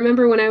snakes, I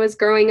remember when I was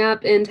growing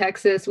up in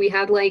Texas, we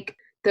had like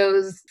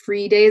those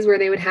free days where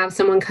they would have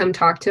someone come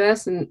talk to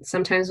us. And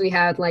sometimes we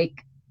had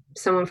like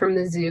someone from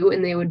the zoo,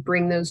 and they would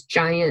bring those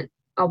giant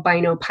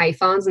albino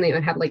pythons, and they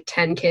would have like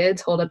 10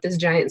 kids hold up this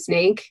giant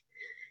snake.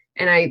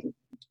 And I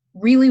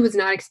really was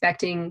not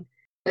expecting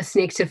a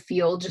snake to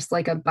feel just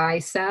like a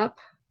bicep,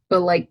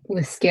 but like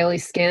with scaly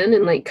skin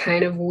and like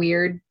kind of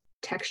weird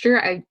texture.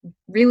 I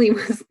really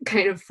was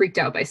kind of freaked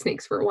out by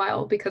snakes for a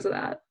while because of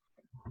that.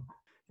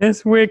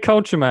 It's weird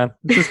culture, man.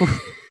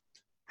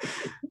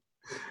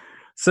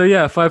 So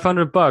yeah,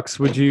 $500.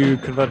 Would you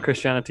convert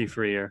Christianity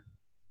for a year?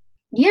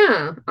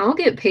 Yeah, I'll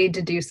get paid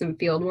to do some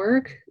field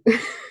work.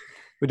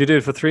 Would you do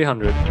it for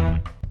 300?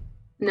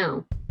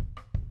 No.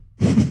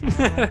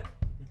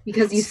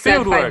 Because you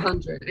said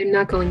 500. I'm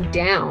not going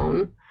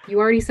down. You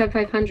already said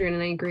 500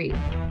 and I agree.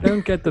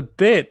 Don't get the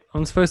bit.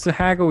 I'm supposed to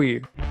haggle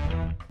you.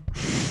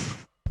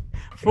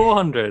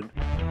 400.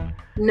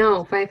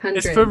 No, 500.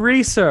 It's for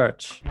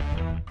research.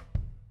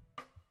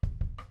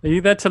 Are you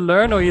there to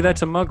learn, or are you there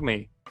to mug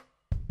me?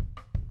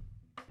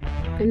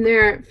 I'm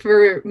there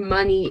for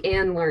money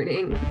and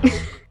learning.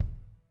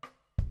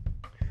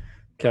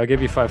 Okay, I'll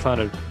give you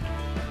 500.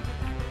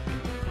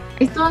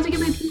 I still have to get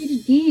my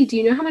PhD. Do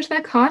you know how much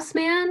that costs,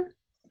 man?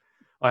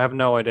 I have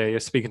no idea. You're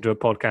speaking to a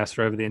podcaster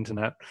over the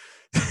internet.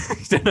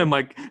 You don't know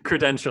my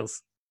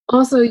credentials.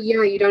 Also,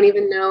 yeah, you don't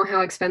even know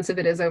how expensive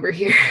it is over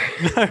here.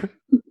 No.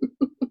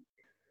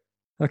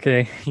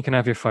 Okay, you can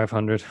have your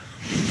 500.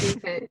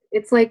 Okay.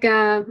 It's like,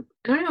 I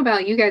don't know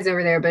about you guys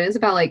over there, but it's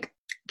about like,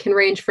 can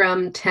range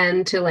from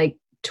 $10,000 to like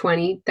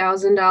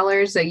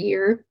 $20,000 a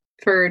year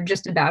for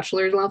just a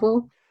bachelor's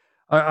level.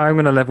 I'm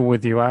going to level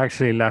with you. I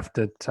actually left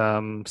at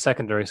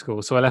secondary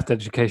school. So I left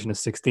education at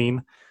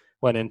 16.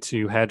 went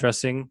into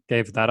hairdressing,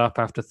 gave that up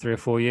after 3 or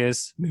 4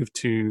 years, moved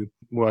to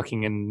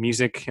working in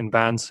music in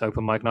bands,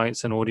 open mic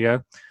nights and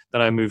audio.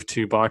 Then I moved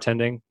to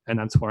bartending, and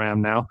that's where I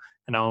am now.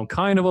 And now I'm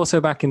kind of also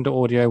back into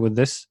audio with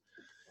this.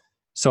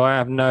 So I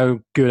have no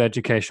good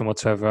education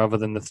whatsoever other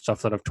than the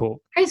stuff that I've taught.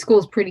 High school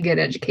is pretty good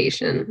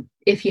education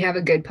if you have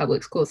a good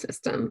public school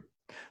system.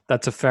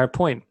 That's a fair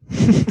point.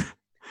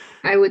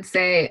 I would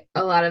say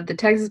a lot of the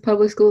Texas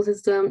public school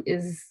system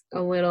is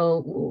a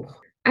little,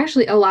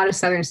 actually a lot of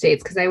southern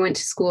states, because I went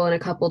to school in a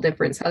couple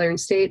different southern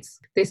states.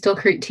 They still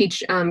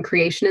teach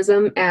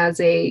creationism as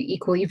a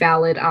equally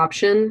valid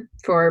option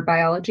for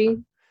biology.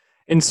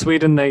 In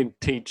Sweden, they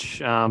teach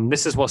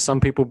this is what some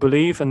people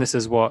believe, and this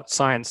is what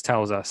science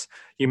tells us.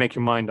 You make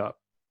your mind up.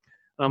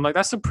 And I'm like,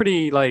 that's a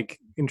pretty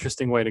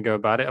interesting way to go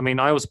about it. I mean,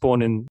 I was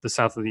born in the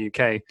south of the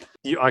UK.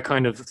 I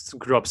kind of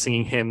grew up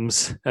singing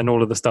hymns and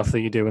all of the stuff that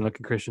you do in a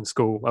Christian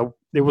school.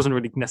 It wasn't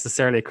really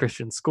necessarily a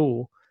Christian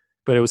school,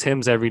 but it was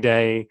hymns every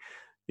day.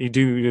 You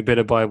do a bit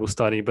of Bible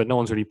study, but no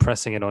one's really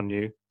pressing it on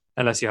you.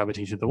 Unless you have a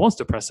teacher that wants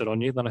to press it on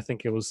you, then I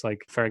think it was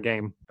fair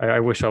game. I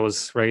wish I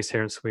was raised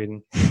here in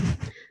Sweden.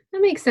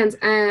 That makes sense.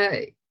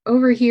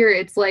 Over here,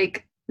 it's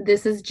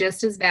this is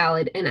just as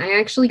valid. And I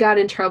actually got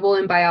in trouble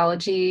in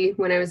biology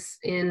when I was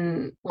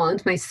into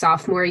my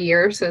sophomore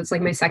year. So it's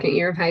my second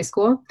year of high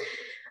school.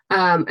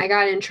 I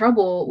got in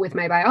trouble with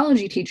my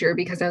biology teacher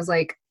because I was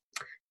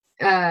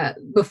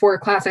before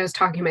class, I was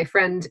talking to my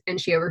friend and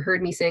she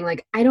overheard me saying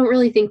I don't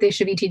really think they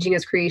should be teaching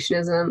us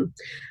creationism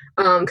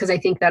because I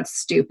think that's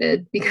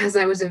stupid, because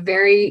I was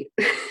I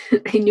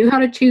knew how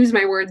to choose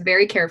my words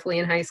very carefully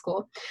in high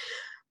school.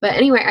 But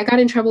anyway, I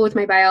got in trouble with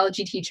my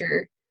biology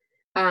teacher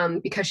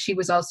because she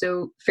was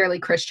also fairly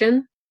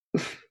Christian,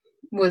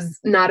 was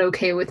not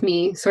okay with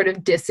me sort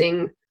of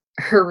dissing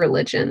her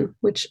religion,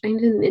 which I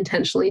didn't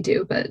intentionally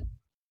do, but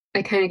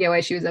I kind of get why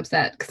she was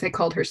upset because I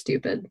called her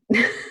stupid.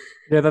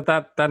 Yeah,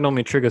 that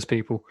normally triggers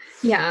people.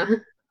 Yeah.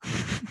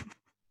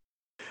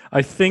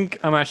 I think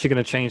I'm actually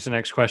going to change the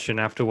next question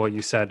after what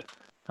you said.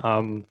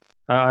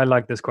 I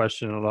like this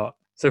question a lot.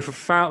 So for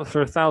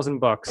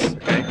 $1,000,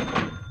 okay?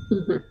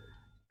 Mm-hmm.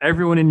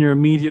 Everyone in your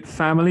immediate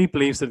family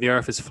believes that the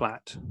Earth is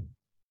flat.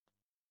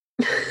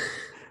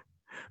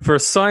 For a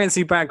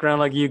sciencey background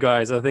like you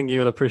guys, I think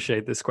you'll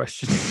appreciate this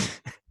question.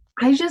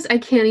 I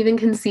can't even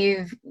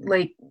conceive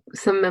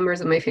some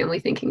members of my family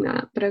thinking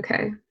that, but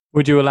okay.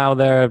 Would you allow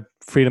their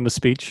freedom of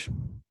speech,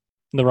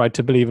 the right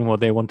to believe in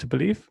what they want to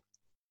believe?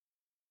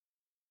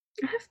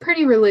 I have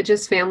pretty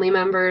religious family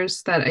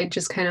members that I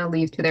just kind of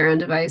leave to their own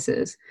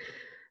devices.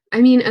 I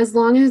mean, as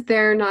long as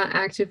they're not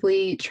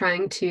actively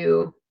trying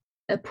to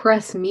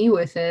oppress me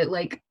with it,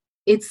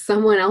 it's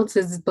someone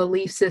else's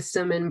belief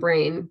system and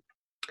brain,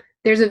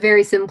 there's a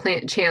very slim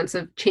chance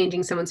of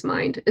changing someone's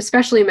mind,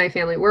 especially in my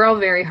family. We're all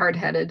very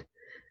hard-headed.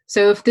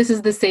 So if this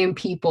is the same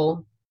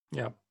people,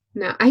 yeah.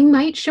 Now, I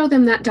might show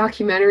them that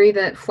documentary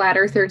that Flat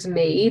Earthers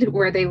made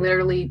where they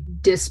literally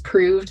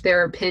disproved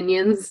their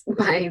opinions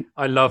by...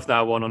 I love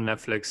that one on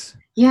Netflix.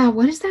 Yeah,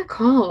 what is that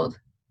called?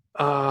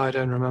 I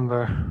don't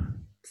remember.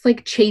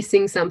 It's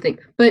Chasing something.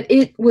 But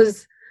it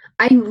was...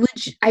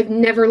 I've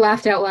never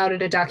laughed out loud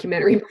at a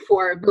documentary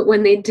before, but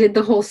when they did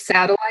the whole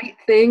satellite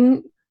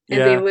thing,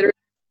 and they literally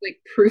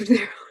proved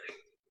their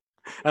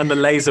own... And the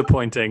laser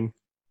pointing.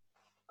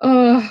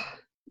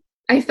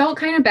 I felt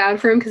kind of bad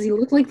for him because he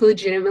looked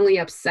legitimately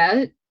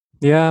upset.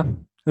 Yeah,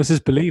 this is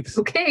beliefs.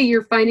 Okay,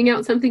 you're finding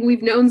out something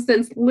we've known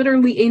since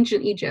literally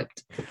ancient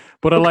Egypt.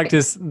 What I liked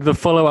is the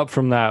follow-up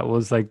from that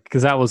was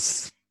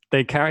because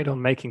they carried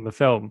on making the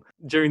film.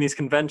 During these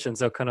conventions,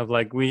 they're kind of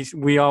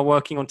we are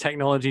working on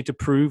technology to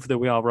prove that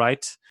we are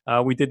right.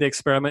 We did the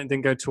experiment,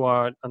 didn't go to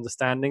our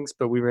understandings,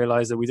 but we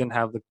realized that we didn't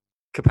have the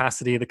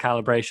capacity, the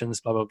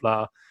calibrations, blah, blah,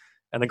 blah.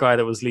 And the guy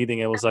that was leading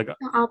it was the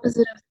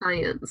opposite of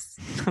science.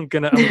 I'm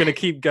gonna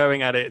keep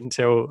going at it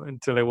until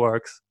it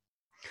works.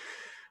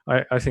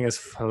 I think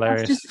it's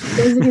hilarious. It just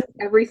goes against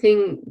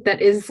everything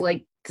that is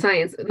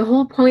science. The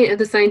whole point of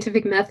the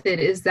scientific method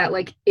is that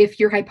if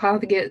your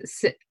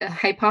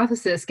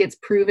hypothesis gets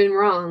proven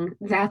wrong,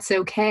 that's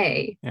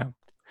okay. Yeah.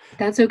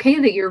 That's okay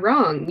that you're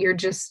wrong. You're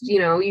just,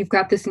 you've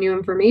got this new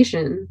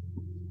information.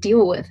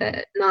 Deal with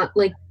it. Not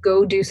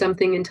go do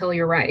something until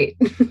you're right.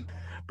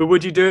 But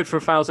would you do it for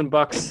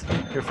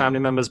 $1,000? Your family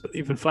members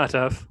believe in flat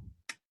Earth.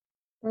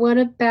 What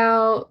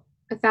about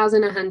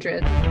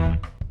 1,100?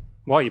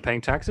 Why are you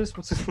paying taxes?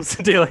 What's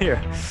the deal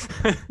here?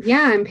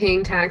 Yeah, I'm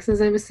paying taxes.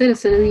 I'm a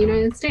citizen of the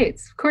United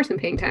States. Of course I'm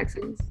paying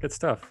taxes. Good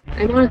stuff.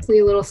 I'm honestly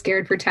a little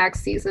scared for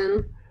tax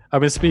season. I've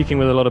been speaking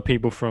with a lot of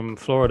people from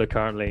Florida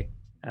currently,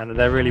 and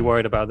they're really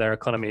worried about their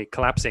economy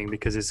collapsing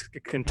because it's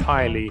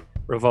entirely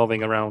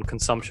revolving around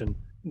consumption.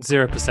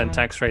 0%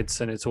 tax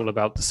rates, and it's all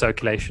about the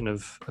circulation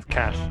of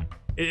cash.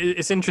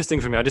 It's interesting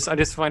for me. I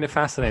just find it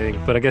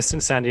fascinating. But I guess in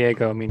San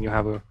Diego, you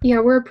have a... Yeah,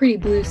 we're a pretty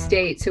blue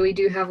state, so we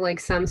do have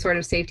some sort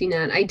of safety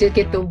net. I did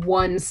get the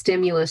one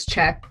stimulus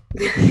check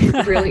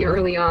really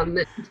early on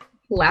that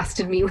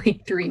lasted me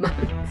 3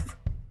 months.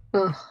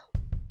 Ugh.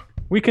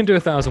 We can do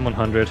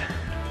 1,100.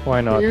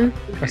 Why not? Yeah.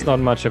 That's not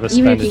much of a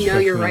Even expenditure. if you know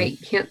you're right,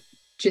 you can't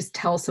just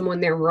tell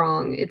someone they're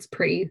wrong. It's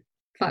pretty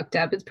fucked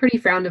up. It's pretty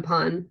frowned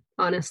upon,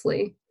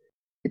 honestly.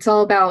 It's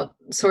all about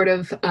sort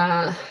of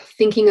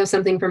thinking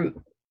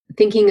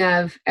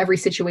of every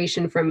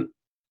situation from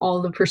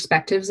all the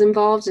perspectives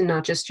involved and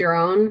not just your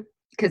own.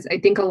 Because I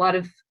think a lot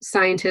of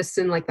scientists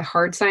in like the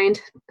hard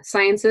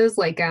sciences,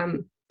 like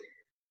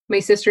my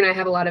sister and I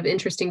have a lot of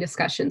interesting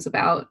discussions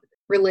about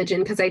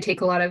religion because I take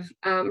a lot of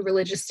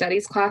religious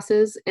studies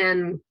classes.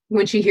 And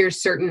when she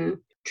hears certain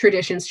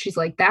traditions, she's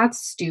like, that's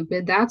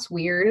stupid, that's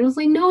weird. And I was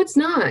like, no, it's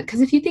not. Because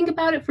if you think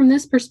about it from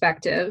this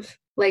perspective,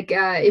 like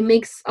it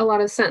makes a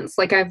lot of sense.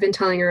 Like I've been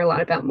telling her a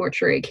lot about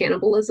mortuary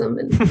cannibalism.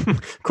 And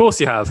Of course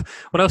you have.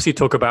 What else do you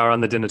talk about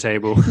around the dinner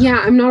table? yeah,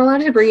 I'm not allowed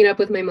to bring it up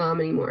with my mom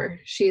anymore.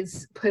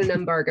 She's put an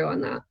embargo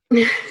on that.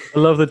 I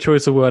love the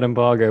choice of word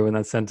embargo in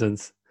that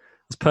sentence.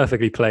 It's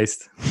perfectly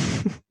placed.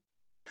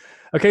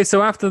 Okay,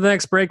 so after the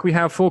next break, we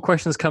have 4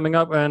 questions coming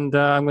up, and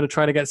I'm going to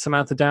try to get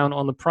Samantha down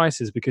on the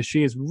prices because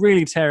she is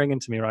really tearing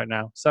into me right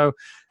now. So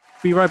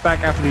be right back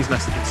after these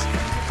messages.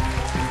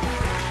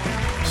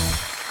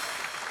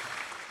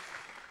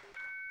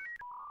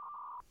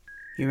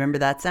 You remember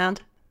that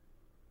sound?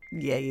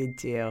 Yeah, you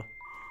do.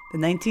 The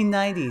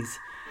 1990s.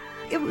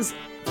 It was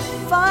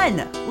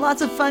fun.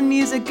 Lots of fun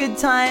music, good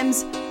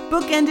times,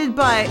 bookended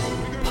by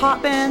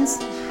pop bands.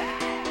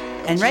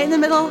 And right in the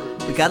middle,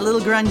 we got a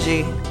little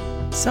grungy.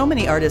 So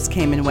many artists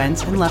came and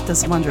went and left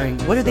us wondering,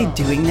 what are they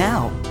doing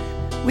now?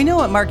 We know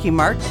what Marky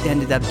Mark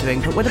ended up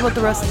doing, but what about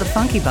the rest of the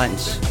funky bunch?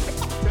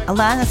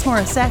 Alanis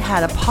Morissette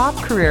had a pop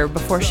career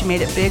before she made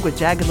it big with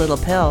Jagged Little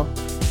Pill.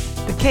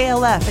 The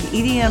KLF, an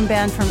EDM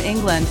band from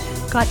England,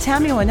 got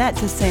Tammy Wynette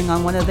to sing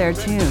on one of their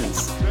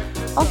tunes.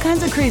 All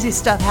kinds of crazy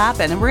stuff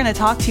happened, and we're going to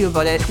talk to you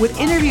about it with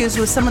interviews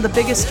with some of the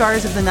biggest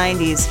stars of the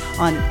 90s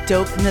on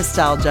Dope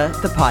Nostalgia,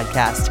 the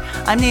podcast.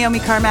 I'm Naomi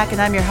Carmack,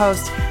 and I'm your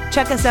host.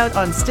 Check us out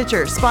on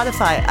Stitcher,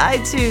 Spotify,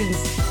 iTunes,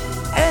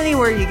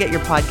 anywhere you get your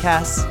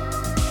podcasts.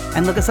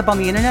 And look us up on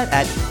the internet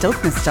at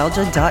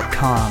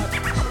dopenostalgia.com.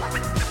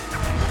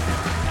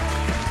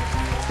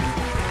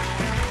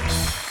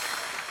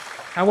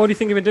 How well do you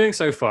think you've been doing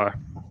so far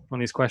on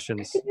these I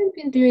questions? think I've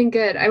been doing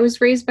good. I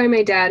was raised by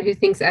my dad who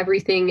thinks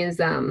everything is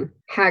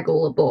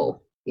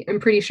haggleable. I'm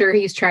pretty sure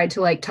he's tried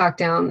to like talk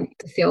down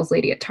the sales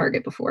lady at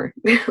Target before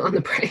on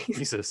the price.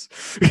 Jesus.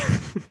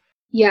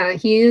 Yeah,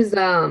 he is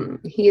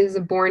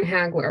a born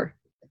haggler.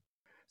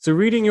 So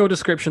reading your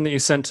description that you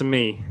sent to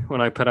me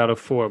when I put out a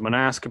form and I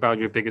ask about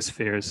your biggest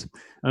fears,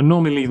 I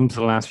normally leave them to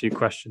the last few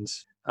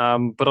questions.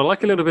 But I'd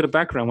like a little bit of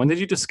background. When did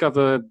you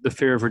discover the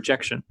fear of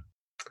rejection?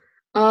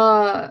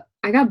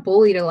 I got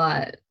bullied a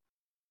lot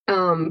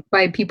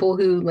by people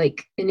who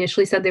like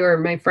initially said they were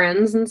my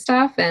friends and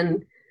stuff.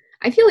 And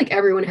I feel like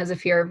everyone has a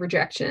fear of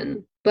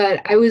rejection. But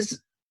I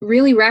was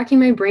really racking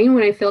my brain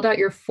when I filled out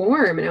your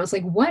form. And I was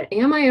like, what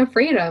am I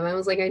afraid of? I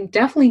was like, I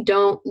definitely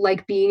don't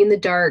like being in the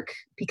dark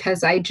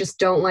because I just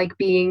don't like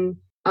being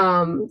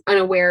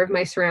unaware of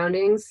my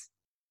surroundings.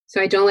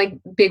 So I don't like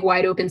big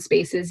wide open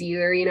spaces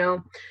either, you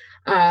know.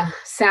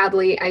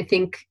 Sadly, I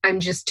think I'm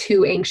just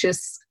too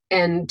anxious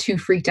and too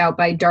freaked out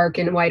by dark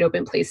and wide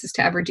open places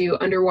to ever do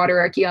underwater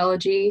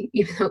archaeology,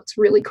 even though it's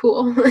really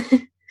cool.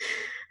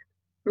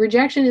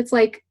 Rejection, it's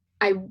like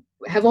I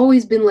have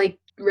always been like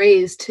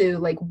raised to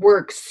like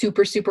work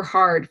super, super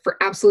hard for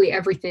absolutely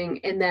everything,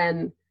 and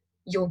then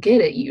you'll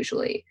get it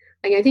usually.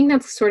 Like I think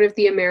that's sort of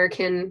the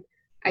American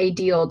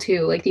ideal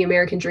too. Like the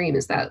American dream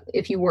is that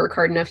if you work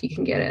hard enough, you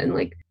can get it. And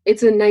like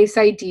it's a nice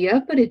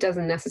idea, but it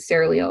doesn't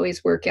necessarily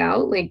always work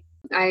out. Like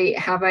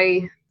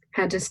I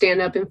had to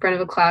stand up in front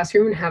of a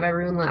classroom and have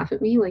everyone laugh at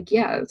me. Like,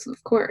 yes,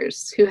 of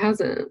course. Who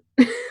hasn't?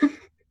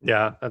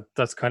 Yeah,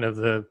 that's kind of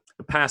the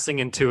passing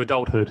into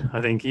adulthood.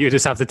 I think you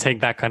just have to take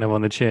that kind of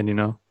on the chin, you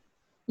know?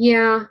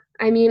 Yeah.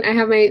 I mean, I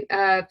have my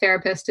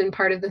therapist, and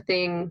part of the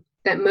thing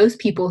that most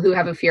people who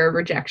have a fear of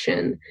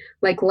rejection,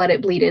 like let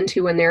it bleed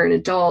into when they're an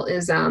adult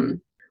is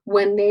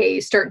when they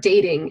start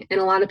dating. And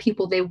a lot of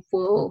people, they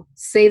will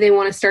say they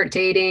want to start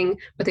dating,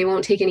 but they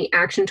won't take any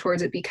action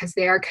towards it because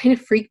they are kind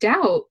of freaked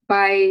out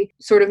by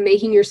sort of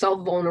making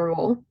yourself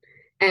vulnerable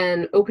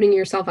and opening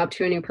yourself up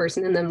to a new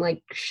person and then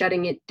like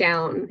shutting it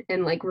down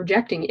and like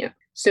rejecting you.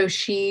 So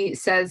she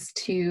says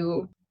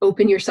to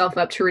open yourself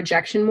up to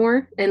rejection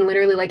more and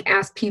literally like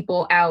ask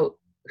people out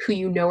who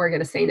you know are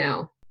going to say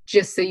no,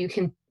 just so you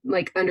can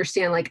like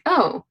understand like,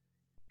 oh,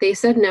 they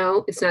said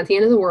no, it's not the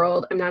end of the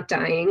world, I'm not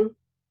dying,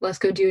 let's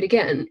go do it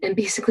again. And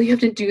basically you have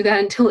to do that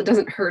until it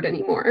doesn't hurt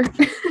anymore.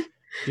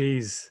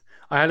 Jeez.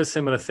 I had a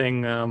similar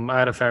thing. I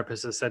had a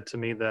therapist that said to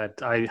me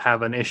that I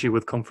have an issue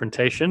with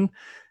confrontation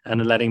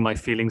and letting my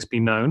feelings be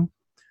known.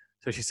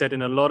 So she said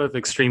in a lot of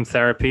extreme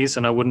therapies,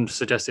 and I wouldn't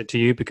suggest it to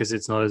you because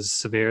it's not as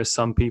severe as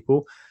some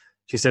people,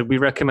 she said, we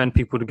recommend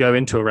people to go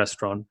into a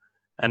restaurant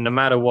and no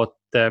matter what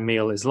their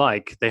meal is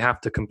like, they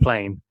have to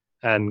complain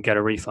and get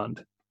a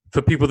refund.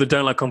 For people that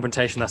don't like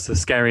confrontation, that's the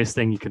scariest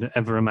thing you could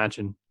ever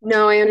imagine.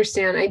 No, I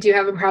understand. I do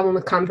have a problem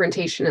with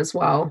confrontation as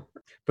well.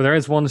 But there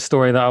is one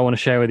story that I want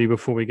to share with you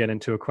before we get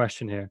into a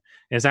question here.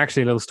 It's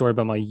actually a little story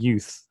about my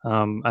youth,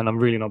 and I'm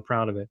really not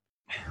proud of it.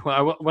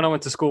 Well, when I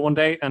went to school one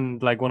day,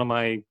 and like one of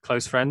my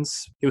close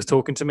friends, he was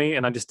talking to me,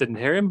 and I just didn't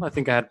hear him. I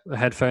think I had a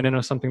headphone in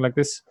or something like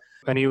this,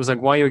 and he was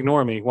like, "Why are you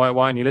ignoring me? Why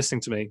aren't you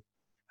listening to me?"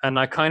 And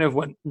I kind of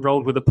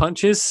rolled with the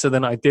punches. So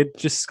then I did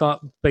just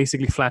start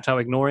basically flat out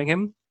ignoring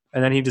him,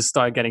 and then he just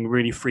started getting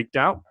really freaked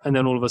out, and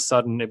then all of a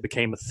sudden it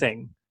became a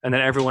thing, and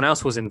then everyone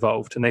else was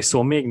involved, and they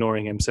saw me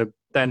ignoring him. So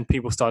then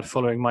people started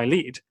following my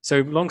lead.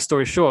 So long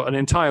story short, an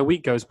entire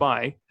week goes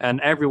by,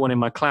 and everyone in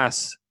my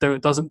class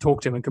doesn't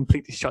talk to him and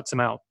completely shuts him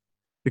out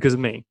because of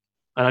me.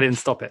 And I didn't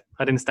stop it.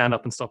 I didn't stand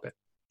up and stop it.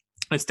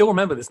 I still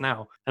remember this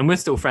now. And we're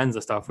still friends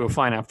and stuff. We were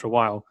fine after a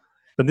while.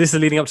 But this is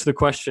leading up to the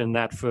question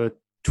that for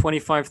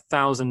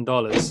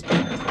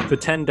 $25,000 for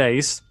 10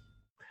 days,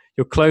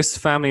 your close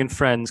family and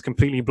friends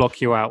completely block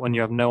you out when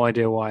you have no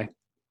idea why.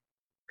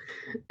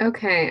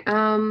 Okay.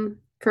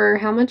 For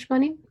how much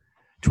money?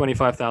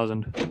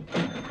 25,000.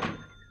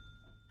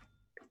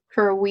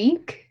 For a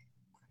week?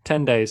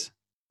 10 days.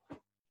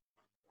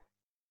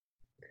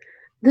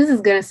 This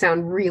is gonna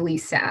sound really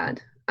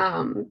sad,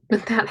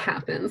 but that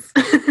happens.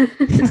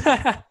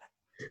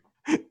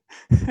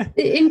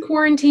 In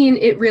quarantine,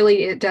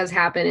 it does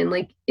happen, and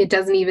like it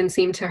doesn't even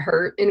seem to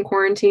hurt in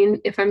quarantine,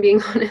 if I'm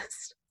being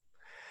honest.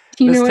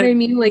 Do you know what I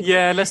mean? Like,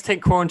 yeah, let's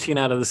take quarantine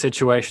out of the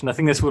situation. I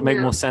think this would make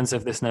Yeah. more sense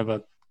if this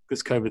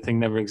COVID thing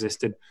never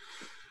existed.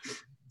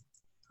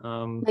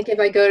 like if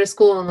I go to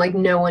school and like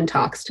no one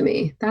talks to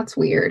me, that's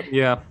weird.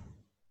 Yeah.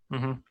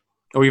 Mm-hmm.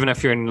 Or even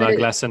if you're in But like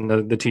lesson,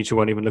 the teacher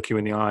won't even look you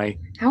in the eye.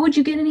 How would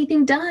you get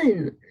anything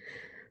done?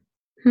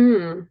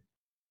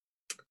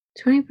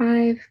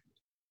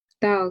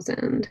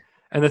 25,000.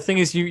 And the thing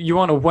is, you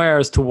aren't aware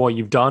as to what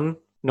you've done.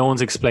 No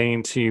one's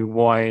explaining to you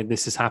why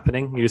this is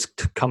happening. You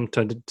just come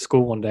to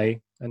school one day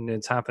and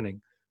it's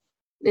happening.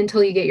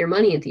 Until you get your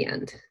money at the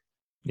end.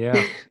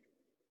 Yeah.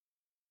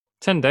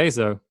 10 days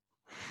though.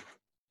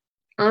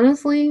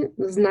 Honestly,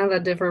 this is not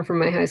that different from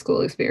my high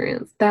school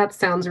experience. That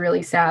sounds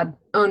really sad.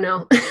 Oh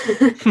no.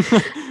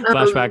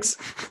 Flashbacks.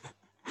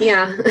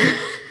 Yeah.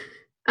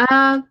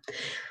 How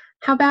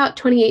about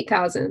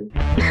 28,000?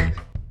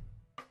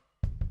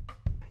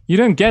 You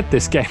don't get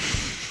this game.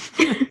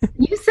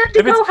 You said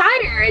to go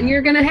higher, and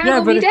you're gonna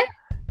have me dead.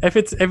 If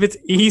it's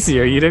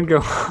easier, you don't go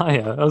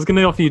higher. I was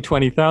gonna offer you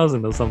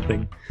 20,000 or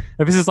something.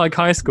 If this is like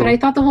high school. But I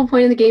thought the whole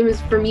point of the game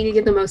is for me to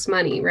get the most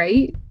money,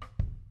 right?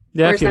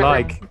 Yeah, if you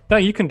like. No,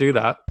 you can do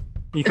that.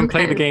 You can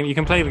play the game. You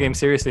can play the game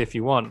seriously if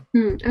you want.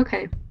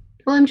 Okay.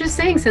 Well, I'm just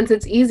saying, since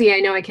it's easy,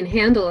 I know I can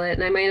handle it,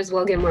 and I might as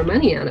well get more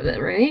money out of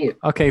it, right?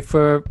 Okay,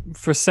 for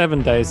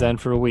 7 days then,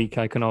 for a week,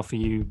 I can offer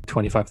you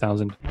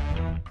 25,000.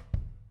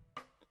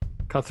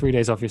 Cut 3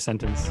 days off your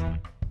sentence.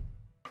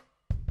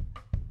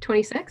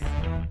 26?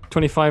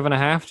 25 and a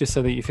half, just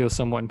so that you feel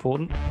somewhat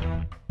important.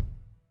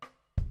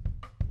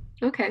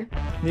 Okay.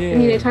 Yeah. I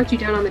mean, I talked you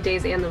down on the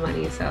days and the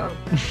money, so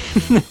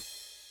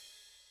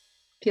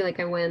feel like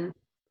I win.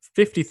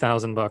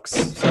 $50,000.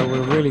 So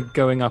we're really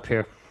going up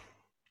here.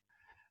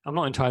 I'm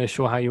not entirely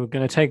sure how you were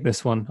going to take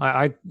this one.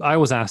 I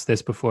was asked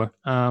this before.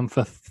 For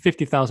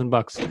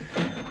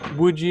 $50,000,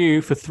 would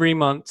you, for 3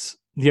 months,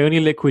 the only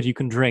liquid you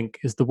can drink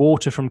is the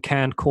water from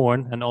canned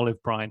corn and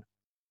olive brine?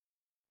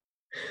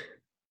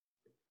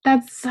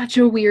 That's such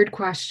a weird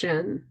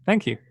question.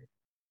 Thank you.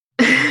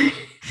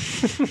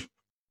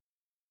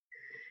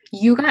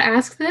 You got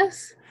asked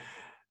this?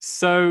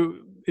 So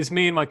it's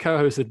me and my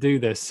co-host that do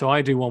this. So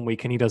I do 1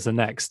 week and he does the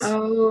next.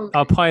 Oh. Okay.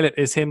 Our pilot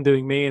is him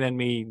doing me and then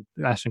me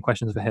asking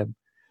questions for him.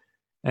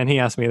 And he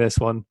asked me this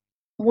one.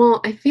 Well,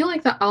 I feel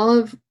like the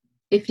olive,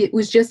 if it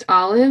was just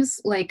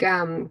olives, like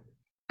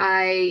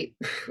I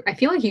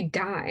feel like you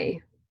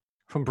die.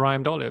 From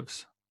brined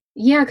olives?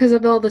 Yeah, because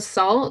of all the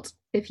salt.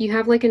 If you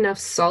have like enough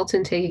salt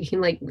intake, it can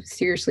like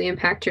seriously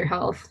impact your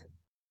health.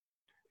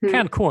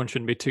 Canned corn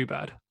shouldn't be too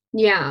bad.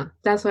 Yeah,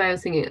 that's what I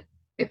was thinking.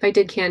 If I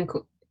did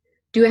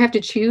do I have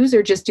to choose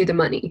or just do the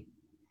money?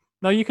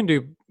 No, you can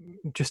do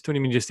just. What do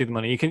you mean? Just do the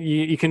money? You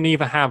can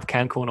either have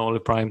canned corn or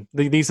olive brine.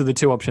 These are the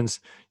two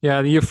options.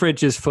 Yeah, your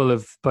fridge is full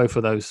of both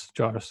of those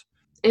jars.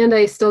 And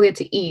I still get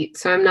to eat,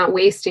 so I'm not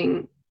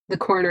wasting the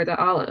corn or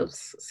the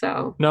olives.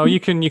 So no,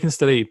 you can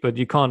still eat, but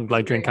you can't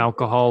like drink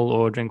alcohol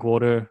or drink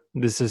water.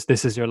 This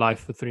is your life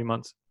for 3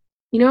 months.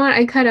 You know what?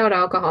 I cut out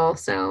alcohol,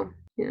 so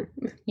yeah,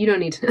 you don't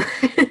need to know.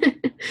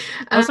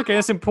 That's okay.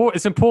 It's important.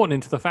 It's important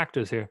into the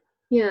factors here.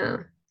 Yeah,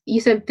 you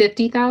said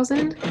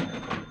 50,000.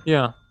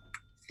 Yeah.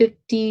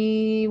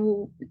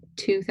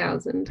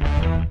 52,000.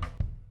 I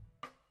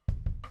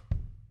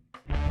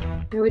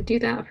would do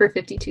that for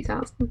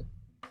 52,000.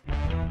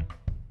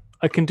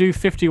 I can do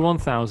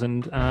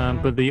 51,000,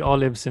 but the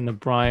olives in the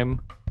brine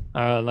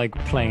are like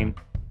plain.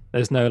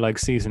 There's no like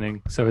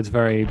seasoning, so it's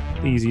very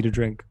easy to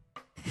drink.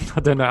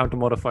 I don't know how to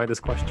modify this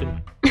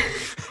question.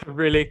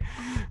 Really?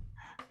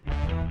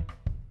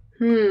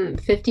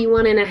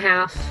 51 and a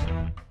half.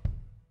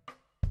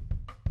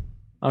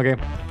 Okay,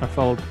 I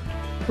fold.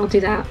 I'll do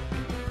that.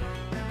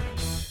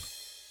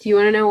 Do you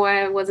want to know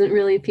why I wasn't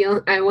really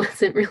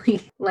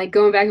like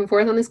going back and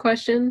forth on this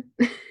question?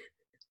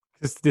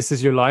 This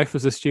is your life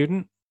as a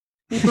student?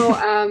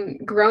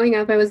 Growing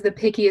up, I was the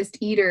pickiest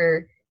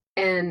eater,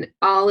 and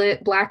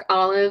black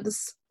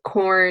olives,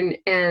 corn,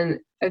 and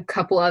a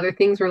couple other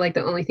things were like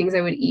the only things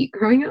I would eat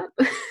growing up.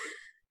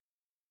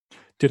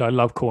 Dude, I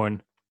love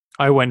corn.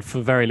 I went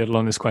for very little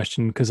on this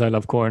question because I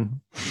love corn.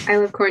 I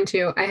love corn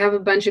too. I have a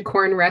bunch of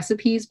corn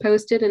recipes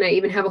posted, and I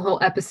even have a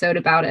whole episode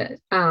about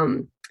it.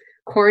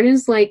 Corn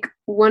is like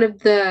one of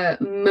the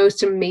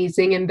most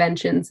amazing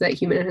inventions that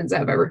humans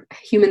have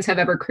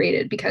ever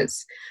created,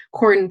 because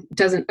corn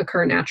doesn't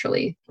occur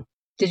naturally.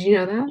 Did you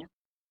know that?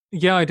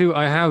 Yeah, I do.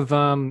 I have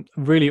a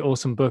really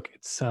awesome book.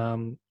 It's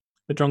The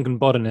Drunken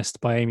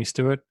Botanist by Amy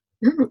Stewart.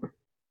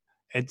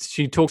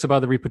 She talks about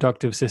the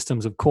reproductive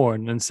systems of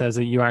corn and says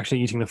that you're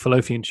actually eating the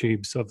fallopian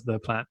tubes of the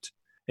plant.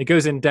 It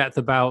goes in depth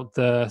about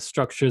the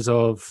structures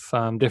of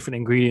different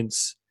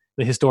ingredients,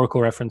 the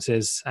historical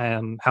references,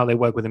 how they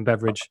work within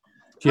beverage.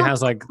 She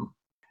has like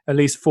at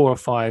least 4 or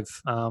 5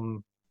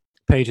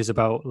 pages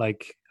about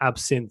like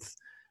absinthe,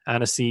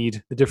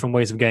 aniseed, the different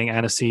ways of getting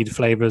aniseed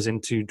flavors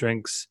into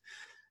drinks,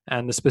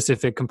 and the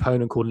specific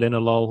component called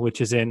linalool,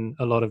 which is in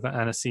a lot of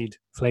aniseed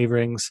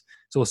flavorings.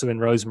 It's also in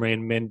rosemary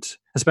and mint,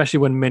 especially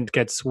when mint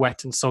gets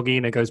wet and soggy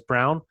and it goes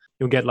brown.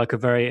 You'll get like a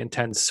very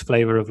intense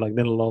flavor of like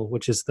linalool,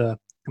 which is the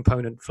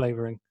component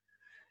flavoring.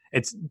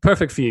 It's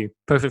perfect for you,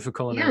 perfect for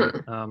culinary.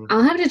 Yeah,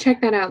 I'll have to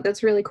check that out.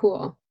 That's really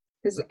cool,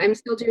 because I'm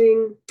still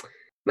doing,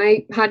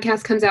 my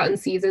podcast comes out in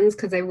seasons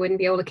because I wouldn't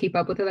be able to keep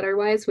up with it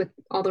otherwise with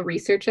all the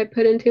research I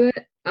put into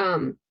it.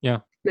 Yeah.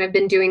 And I've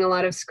been doing a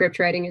lot of script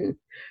writing and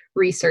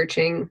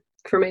researching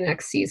for my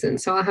next season,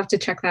 so I'll have to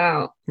check that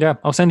out. Yeah,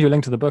 I'll send you a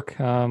link to the book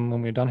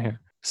when we're done here.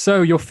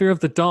 So, your fear of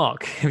the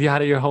dark, have you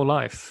had it your whole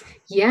life?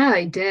 Yeah,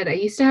 I did. I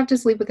used to have to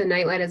sleep with a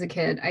nightlight as a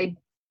kid.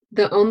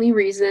 The only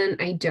reason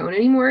I don't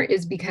anymore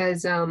is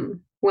because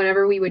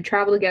whenever we would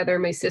travel together,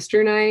 my sister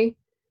and I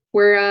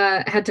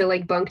had to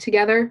like bunk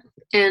together,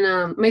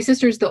 and my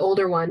sister's the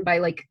older one by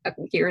like a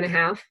year and a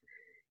half.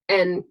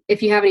 And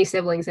if you have any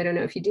siblings, I don't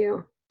know if you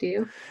do. Do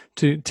you?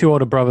 Two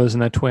older brothers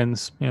and they're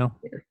twins, you know.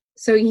 Yeah.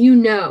 So you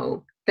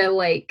know that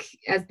like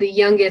as the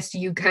youngest,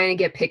 you kind of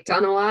get picked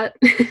on a lot.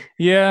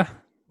 Yeah,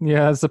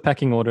 it's the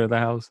pecking order of the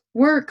house.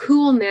 We're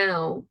cool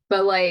now,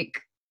 but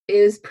like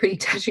it was pretty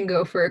touch and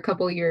go for a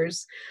couple of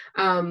years.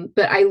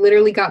 But I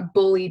literally got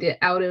bullied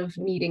out of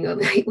needing a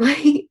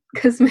nightlight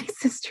because my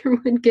sister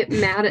would get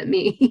mad at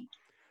me.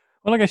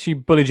 Well, I guess she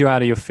bullied you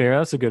out of your fear.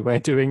 That's a good way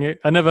of doing it.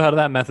 I never heard of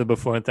that method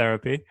before in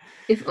therapy.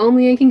 If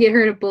only I can get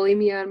her to bully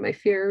me out of my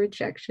fear of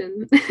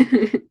rejection.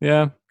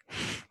 Yeah.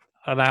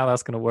 I don't know how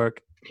that's going to work.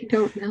 I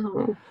don't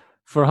know.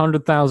 For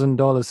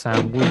 $100,000,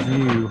 Sam, would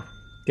you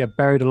get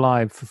buried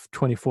alive for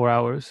 24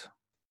 hours?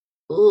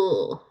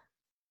 Ugh.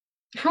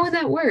 How would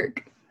that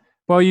work?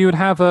 Well, you would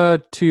have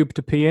a tube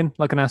to pee in,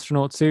 like an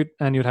astronaut suit,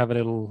 and you'd have a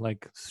little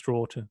like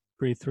straw to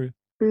breathe through.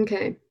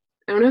 Okay.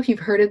 I don't know if you've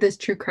heard of this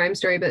true crime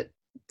story, but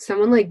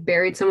someone like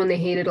buried someone they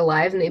hated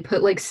alive, and they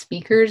put like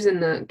speakers in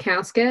the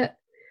casket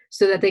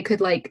so that they could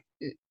like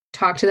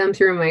talk to them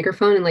through a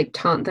microphone and like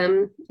taunt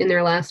them in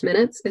their last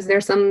minutes. Is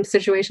there some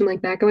situation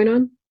like that going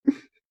on?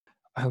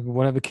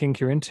 Whatever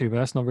kink you're into, but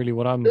that's not really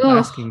what I'm Ugh.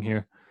 asking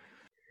here.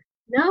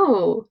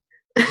 No.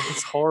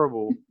 It's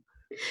horrible.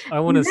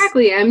 I want to.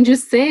 Exactly. I'm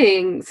just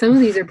saying some of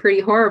these are pretty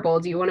horrible.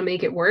 Do you want to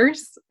make it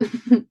worse?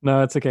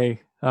 No, it's okay.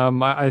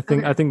 I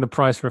think the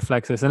price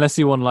reflects this. Unless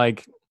you want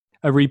like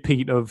a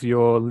repeat of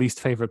your least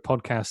favorite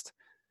podcast,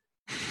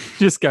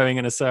 just going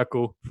in a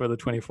circle for the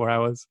 24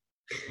 hours,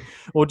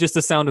 or just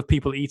the sound of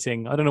people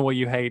eating. I don't know what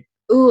you hate.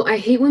 Ooh, I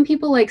hate when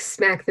people like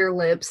smack their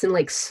lips and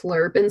like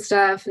slurp and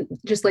stuff,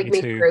 just like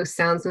make gross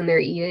sounds when they're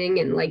eating,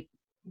 and like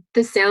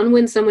the sound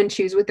when someone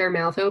chews with their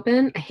mouth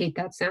open. I hate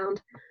that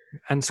sound.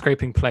 And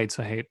scraping plates,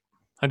 I hate.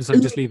 I just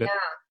leave it.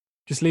 Yeah.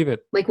 Just leave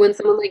it. Like when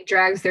someone like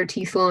drags their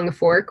teeth along a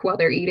fork while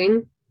they're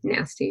eating.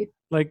 Nasty.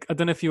 Like, I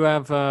don't know if you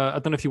have, I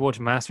don't know if you watch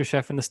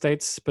MasterChef in the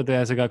States, but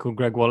there's a guy called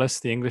Greg Wallace,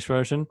 the English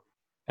version,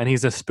 and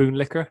he's a spoon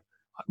licker.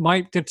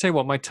 My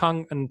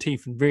tongue and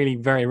teeth really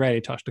very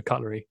rarely touch the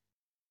cutlery.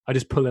 I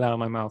just pull it out of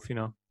my mouth, you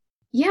know?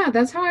 Yeah,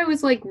 that's how I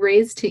was like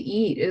raised to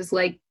eat, is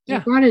like you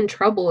got in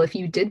trouble if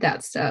you did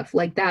that stuff.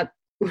 Like that,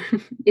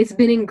 it's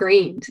been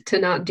ingrained to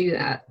not do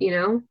that, you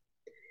know?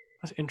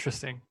 That's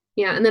interesting.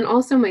 Yeah, and then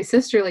also my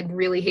sister like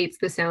really hates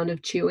the sound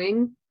of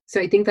chewing. So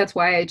I think that's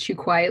why I chew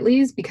quietly,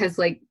 is because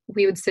like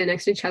we would sit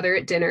next to each other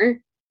at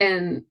dinner,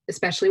 and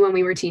especially when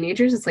we were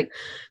teenagers, it's like,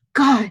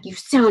 God, you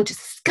sound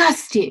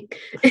disgusting.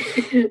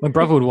 My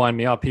brother would wind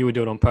me up. He would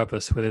do it on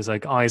purpose with his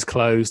like eyes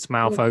closed,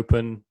 mouth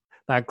open,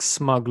 that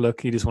smug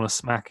look. You just want to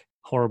smack.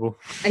 Horrible.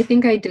 I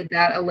think I did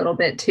that a little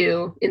bit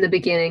too in the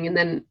beginning, and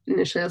then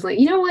initially I was like,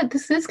 you know what,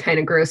 this is kind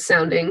of gross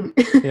sounding.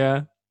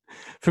 Yeah.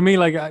 For me,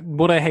 like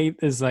what I hate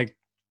is like,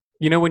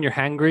 you know, when you're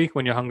hungry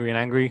and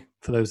angry,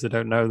 for those that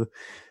don't know,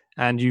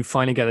 and you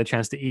finally get the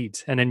chance to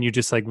eat, and then you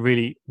just like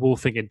really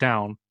wolfing it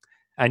down,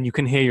 and you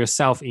can hear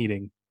yourself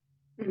eating.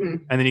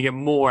 Mm-hmm. And then you get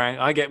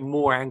I get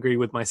more angry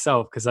with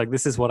myself because like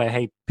this is what I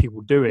hate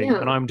people doing,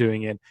 and I'm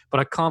doing it, but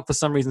I can't for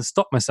some reason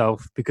stop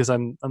myself because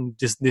I'm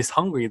just this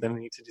hungry that I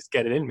need to just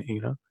get it in me,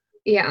 you know?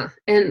 Yeah,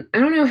 and I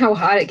don't know how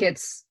hot it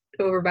gets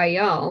over by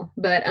y'all,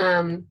 but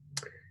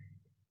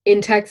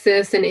in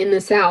Texas and in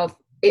the South,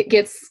 it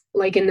gets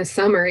like in the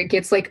summer, it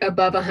gets like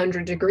above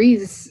 100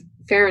 degrees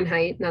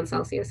Fahrenheit, not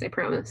Celsius, I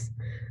promise.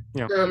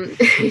 Yeah.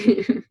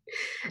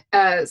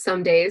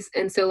 Some days.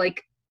 And so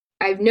like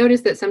I've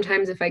noticed that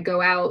sometimes if I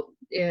go out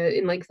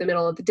in like the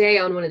middle of the day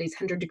on one of these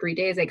 100-degree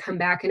days, I come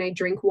back and I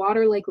drink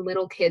water like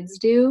little kids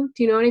do.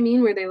 Do you know what I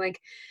mean? Where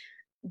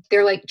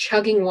they're like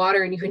chugging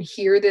water and you can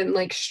hear them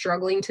like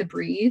struggling to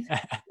breathe.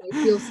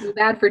 I feel so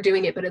bad for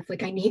doing it, but it's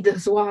like, I need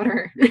this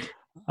water.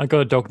 I got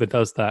a dog that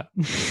does that.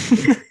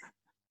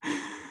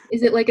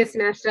 Is it like a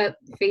smashed up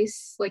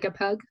face, like a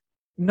pug?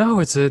 No,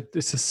 it's a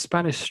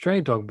Spanish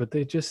stray dog, but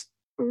they just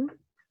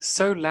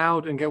so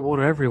loud and get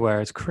water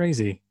everywhere. It's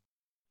crazy.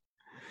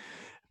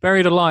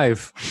 Buried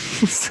alive.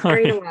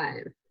 Sorry. Buried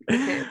alive.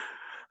 Okay.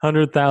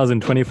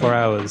 100,000, 24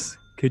 hours.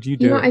 Could you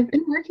do it? I've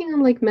been working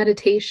on like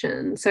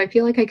meditation, so I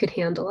feel like I could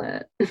handle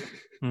it.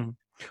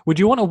 Would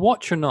you want to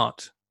watch or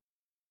not?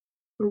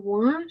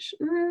 Watch?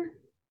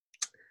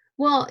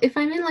 Well, if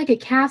I'm in like a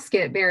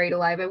casket buried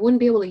alive, I wouldn't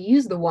be able to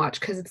use the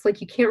watch because it's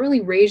like you can't really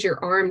raise your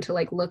arm to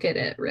like look at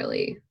it,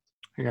 really.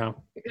 Yeah.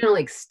 You're kind of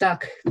like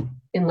stuck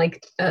in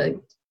like a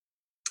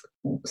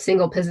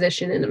single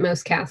position in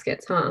most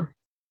caskets, huh?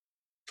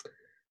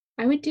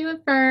 I would do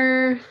it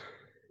for,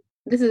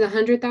 this is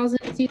 100,000,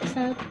 as you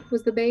said,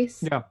 was the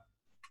base? Yeah.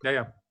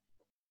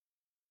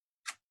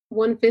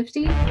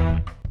 150?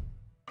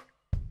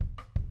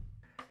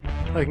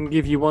 I can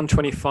give you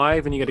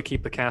 125 and you got to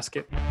keep the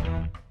casket.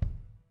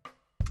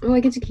 Oh, I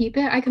get to keep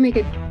it? I can make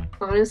it,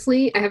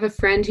 honestly, I have a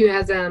friend who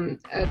has a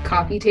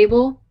coffee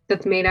table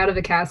that's made out of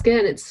a casket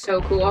and it's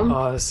so cool.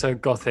 Oh, it's so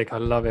gothic. I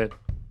love it.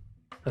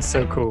 That's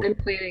so cool. I'm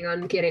planning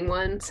on getting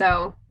one,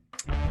 so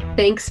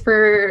thanks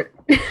for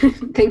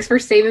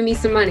saving me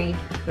some money.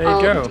 There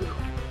you go.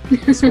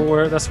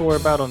 That's what we're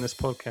about on this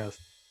podcast.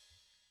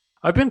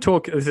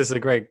 This is a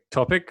great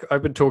topic.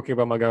 I've been talking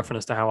about my girlfriend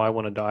as to how I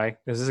want to die.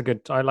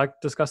 I like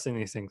discussing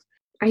these things.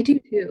 I do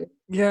too.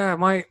 Yeah,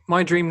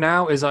 my dream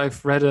now is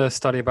I've read a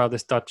study about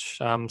this Dutch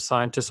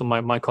scientist or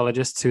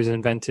mycologist who's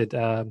invented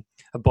a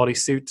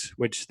bodysuit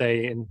which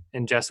they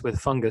ingest with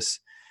fungus,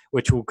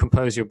 which will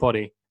compose your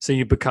body. So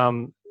you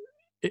become,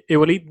 it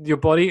will eat your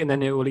body and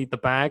then it will eat the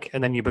bag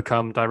and then you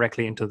become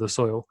directly into the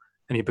soil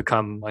and you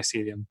become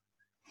mycelium.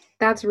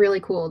 That's really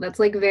cool. That's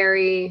like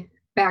very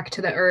back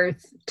to the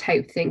earth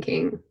type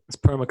thinking. It's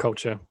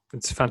permaculture.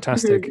 It's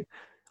fantastic.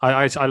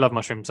 I love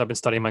mushrooms. I've been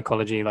studying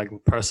mycology like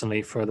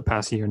personally for the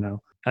past year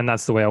now, and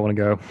that's the way I want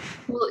to go.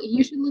 Well,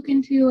 you should look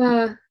into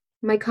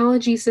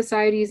mycology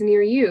societies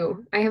near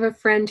you. I have a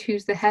friend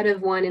who's the head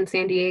of one in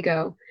San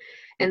Diego,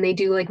 and they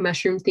do like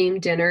mushroom themed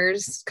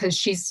dinners because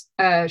she's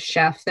a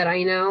chef that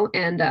I know,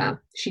 and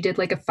she did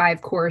like a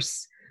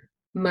 5-course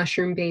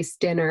mushroom based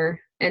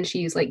dinner, and she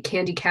used like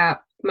candy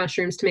cap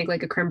mushrooms to make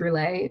like a creme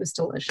brulee. It was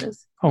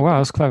delicious. Oh wow,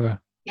 that's clever.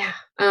 Yeah.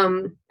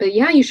 But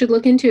yeah, you should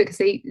look into it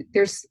because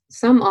there's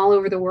some all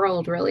over the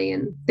world really,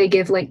 and they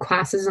give like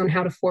classes on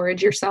how to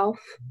forage yourself.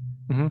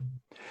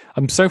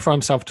 I'm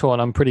self-taught.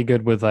 I'm pretty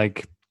good with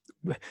like,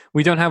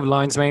 we don't have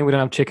lion's mane, we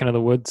don't have chicken of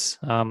the woods,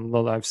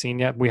 that I've seen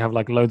yet. We have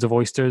like loads of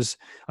oysters.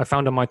 I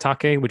found a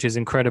maitake, which is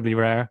incredibly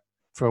rare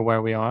for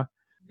where we are.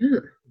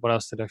 What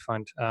else did I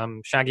find?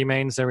 Shaggy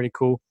manes, they're really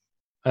cool.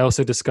 I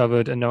also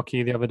discovered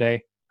enoki the other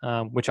day,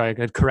 which I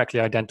had correctly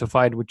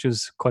identified, which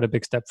was quite a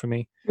big step for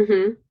me.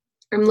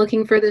 I'm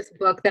looking for this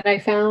book that I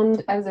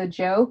found as a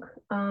joke.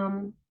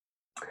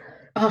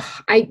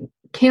 I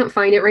can't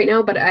find it right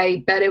now, but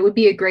I bet it would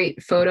be a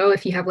great photo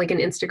if you have like an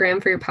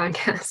Instagram for your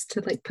podcast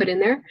to like put in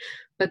there.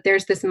 But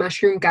there's this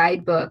mushroom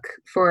guidebook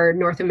for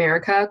North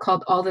America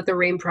called All That the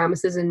Rain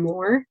Promises and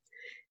More.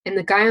 And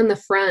the guy on the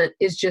front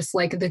is just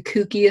like the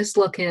kookiest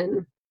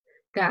looking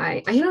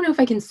guy. I don't know if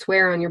I can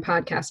swear on your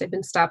podcast. I've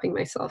been stopping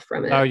myself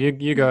from it. Oh,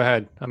 you go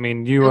ahead. I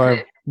mean, you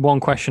are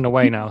one question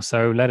away now,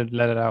 so let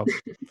it out.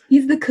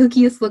 He's the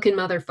kookiest looking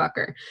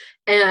motherfucker.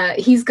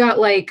 He's got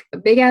like a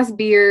big ass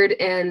beard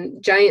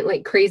and giant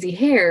like crazy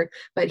hair,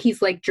 but he's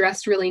like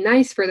dressed really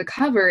nice for the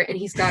cover, and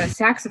he's got a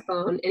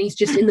saxophone, and he's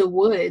just in the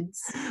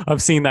woods.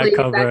 I've seen that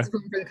cover.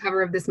 Saxophone for the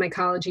cover of this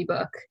mycology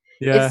book.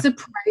 Yeah. It's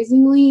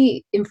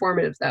surprisingly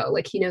informative though.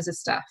 Like he knows his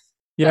stuff.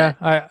 Yeah,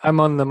 I'm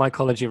on the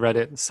mycology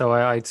Reddit, so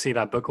I see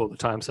that book all the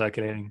time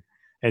circulating.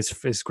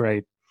 It's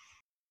great.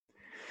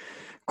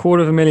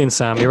 250,000,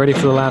 Sam. You ready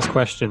for the last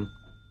question?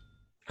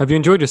 Have you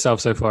enjoyed yourself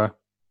so far?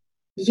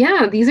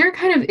 Yeah, these are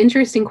kind of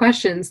interesting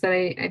questions that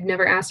I've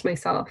never asked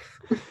myself.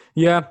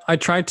 Yeah, I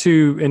tried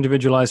to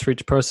individualize for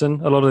each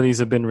person. A lot of these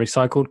have been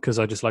recycled because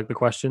I just like the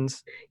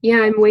questions.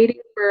 Yeah, I'm waiting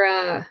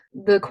for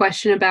the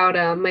question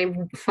about my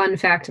fun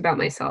fact about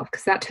myself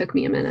because that took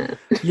me a minute.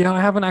 Yeah,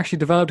 I haven't actually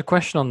developed a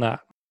question on that.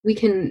 We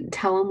can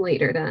tell them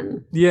later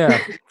then. Yeah,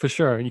 for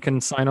sure. You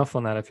can sign off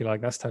on that if you like.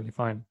 That's totally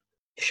fine.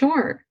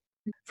 Sure.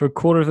 For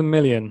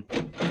 250,000,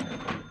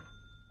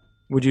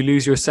 would you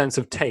lose your sense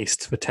of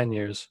taste for 10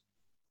 years?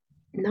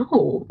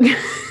 No.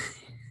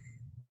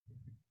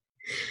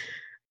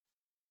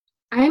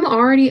 I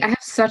have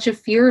such a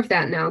fear of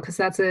that now because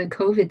that's a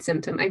COVID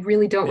symptom. I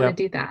really don't want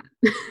to do that.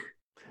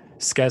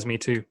 scares me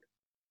too.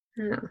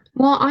 Yeah.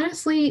 Well,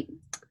 honestly,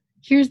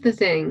 here's the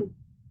thing.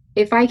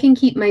 If I can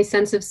keep my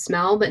sense of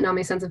smell, but not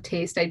my sense of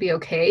taste, I'd be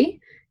okay.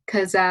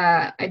 Because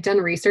I've done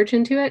research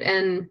into it.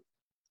 And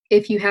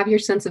if you have your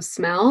sense of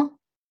smell,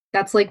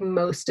 that's like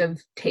most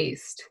of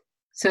taste.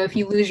 So if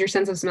you lose your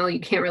sense of smell, you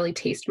can't really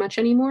taste much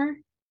anymore.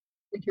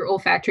 Like your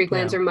olfactory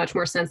glands are much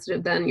more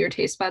sensitive than your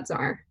taste buds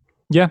are.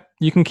 Yeah,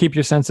 you can keep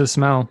your sense of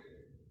smell.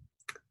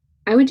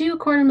 I would do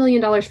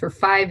 $250,000 for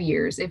 5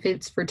 years. If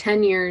it's for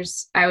 10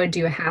 years, I would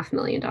do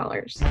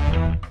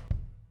 $500,000.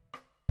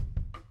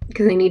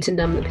 Because I need to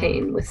numb the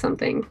pain with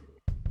something.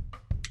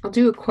 I'll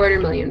do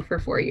 $250,000 for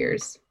 4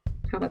 years.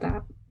 How about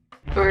that?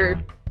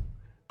 Or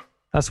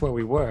that's where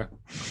we were.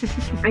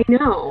 I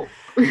know.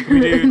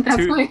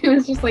 That's why I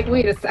was just like,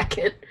 wait a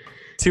second.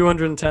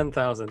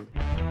 210,000.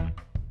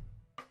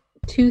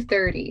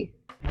 230.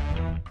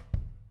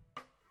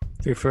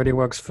 230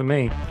 works for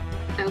me.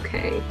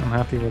 Okay. I'm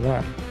happy with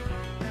that.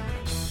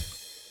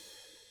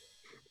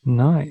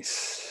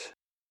 Nice.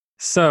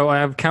 So I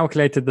have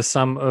calculated the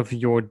sum of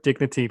your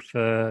dignity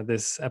for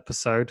this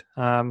episode.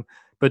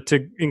 But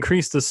to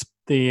increase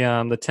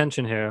the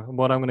tension here,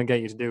 what I'm going to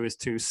get you to do is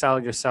to sell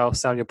yourself,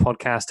 sell your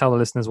podcast, tell the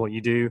listeners what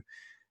you do,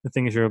 the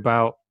things you're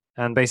about,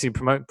 and basically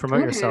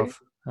promote yourself.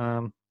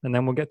 And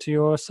then we'll get to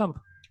your sum.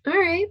 All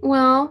right.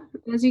 Well,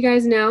 as you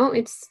guys know,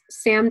 it's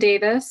Sam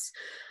Davis.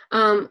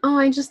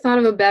 I just thought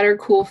of a better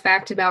cool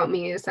fact about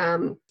me is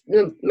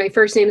my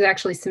first name is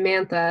actually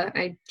Samantha.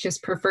 I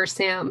just prefer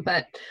Sam,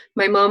 but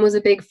my mom was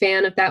a big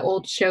fan of that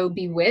old show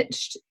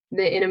Bewitched.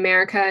 In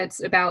America,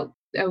 it's about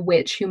a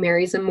witch who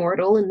marries a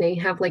mortal, and they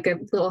have like a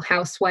little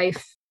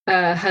housewife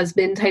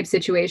husband type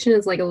situation.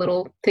 It's like a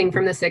little thing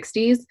from the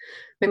 60s.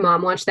 My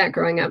mom watched that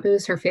growing up. It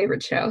was her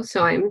favorite show.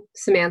 So I'm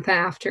Samantha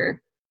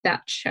after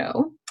that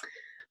show.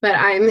 But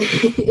I'm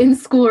in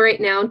school right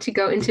now to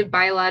go into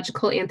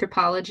biological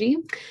anthropology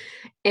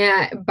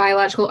and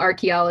biological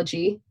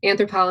archaeology.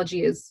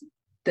 Anthropology is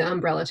the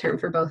umbrella term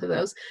for both of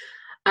those.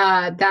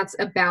 That's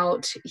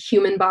about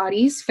human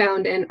bodies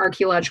found in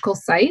archaeological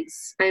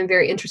sites. I'm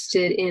very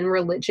interested in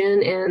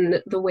religion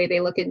and the way they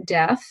look at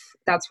death.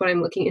 That's what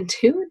I'm looking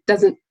into. It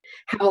doesn't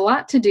have a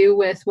lot to do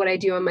with what I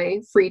do on my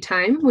free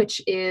time,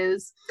 which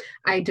is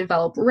I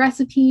develop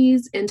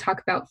recipes and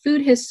talk about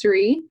food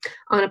history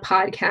on a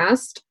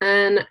podcast.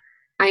 And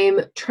I am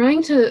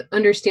trying to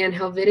understand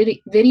how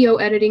video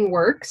editing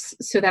works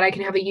so that I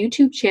can have a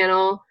YouTube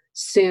channel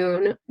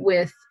soon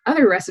with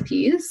other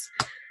recipes.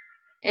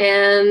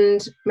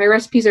 And my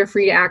recipes are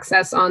free to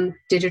access on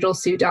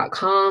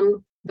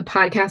digitalsue.com. The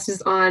podcast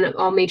is on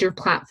all major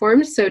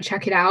platforms, so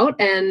check it out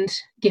and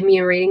give me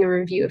a rating and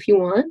review if you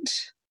want.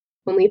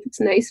 Only if it's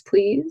nice,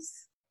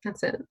 please.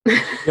 That's it.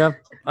 Yeah,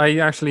 I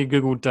actually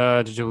Googled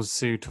Digital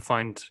Sue to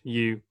find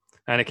you,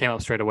 and it came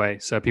up straight away,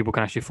 so people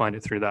can actually find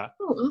it through that.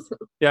 Oh, awesome.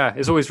 Yeah,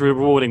 it's always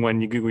rewarding when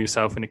you Google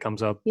yourself and it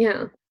comes up.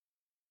 Yeah,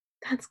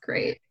 that's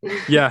great.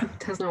 Yeah. It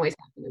doesn't always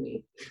happen to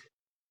me.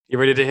 You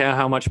ready to hear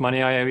how much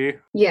money I owe you?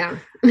 Yeah.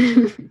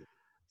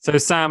 So,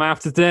 Sam,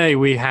 after today,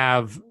 you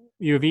have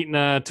eaten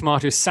a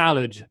tomato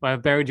salad. I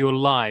have buried you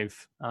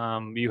alive.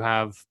 You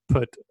have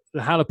put the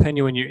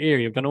jalapeno in your ear.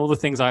 You've done all the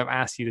things I've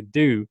asked you to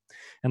do.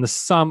 And the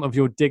sum of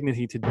your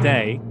dignity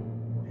today,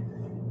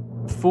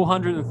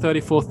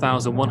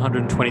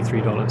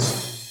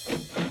 $434,123.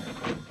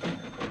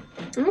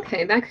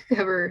 Okay, that could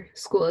cover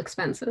school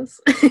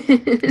expenses.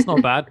 It's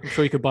not bad. I'm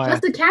sure you could buy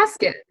plus a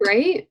casket,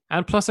 right?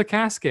 And plus a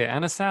casket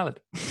and a salad.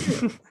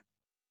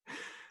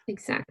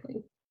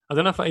 Exactly. I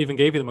don't know if I even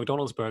gave you the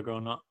McDonald's burger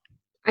or not.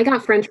 I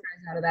got French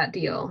fries out of that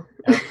deal.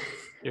 Yeah,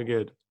 you're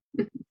good.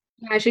 Yeah,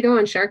 I should go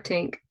on Shark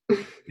Tank.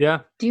 Yeah.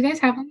 Do you guys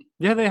have one?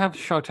 Yeah, they have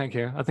Shark Tank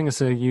here. I think it's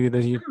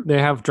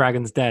they have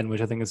Dragon's Den, which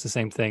I think is the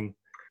same thing.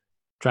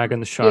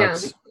 Dragons,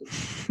 sharks. Yeah.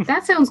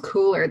 That sounds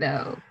cooler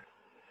though.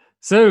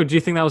 So, do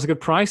you think that was a good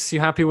price?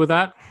 You happy with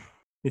that?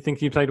 You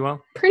think you played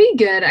well? Pretty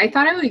good. I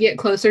thought I would get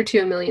closer to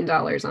 $1 million,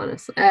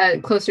 honestly.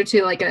 Closer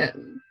to like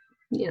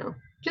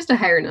just a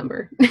higher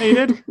number. Yeah, you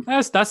did?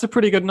 That's a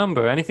pretty good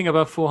number. Anything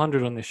above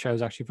 400 on this show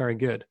is actually very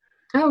good.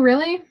 Oh,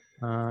 really?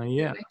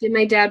 Yeah. I did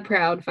my dad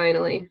proud,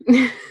 finally.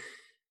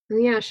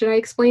 Yeah, should I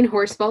explain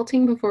horse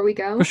vaulting before we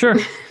go? For sure.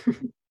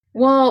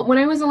 Well, when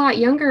I was a lot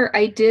younger,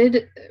 I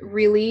did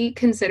really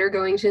consider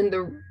going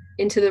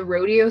into the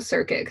rodeo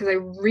circuit because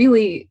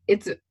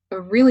it's a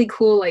really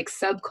cool like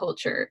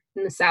subculture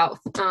in the South.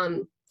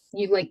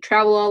 You like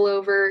travel all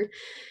over,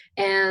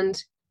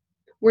 and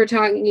you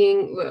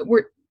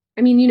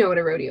know what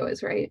a rodeo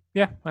is, right?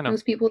 Yeah, I know.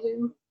 Most people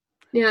do.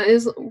 Yeah,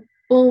 is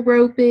bull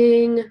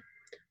roping,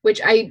 which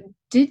I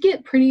did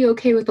get pretty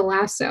okay with the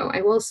lasso,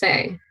 I will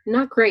say.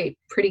 Not great,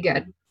 pretty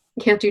good.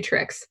 Can't do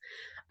tricks.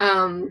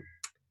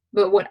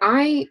 But what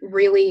I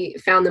really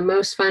found the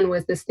most fun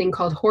was this thing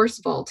called horse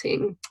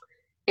vaulting.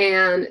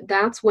 And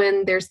that's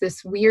when there's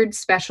this weird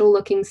special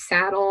looking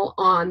saddle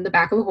on the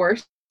back of a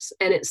horse,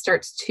 and it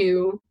starts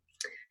to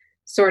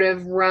sort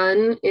of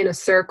run in a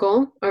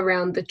circle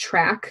around the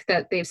track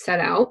that they've set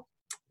out.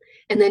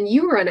 and then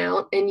you run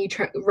out and you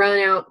run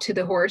out to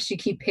the horse, you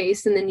keep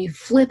pace, and then you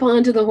flip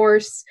onto the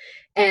horse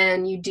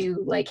and you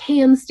do like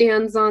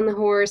handstands on the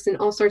horse and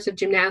all sorts of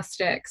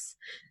gymnastics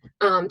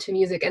to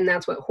music. And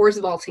that's what horse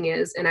vaulting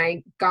is. And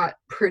I got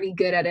pretty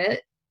good at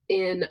it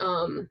in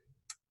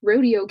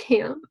rodeo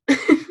camp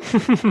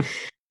that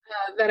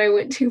I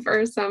went to for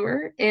a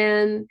summer.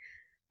 And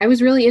I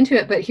was really into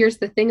it. But here's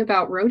the thing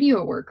about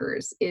rodeo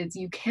workers is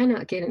you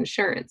cannot get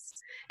insurance.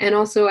 And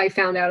also I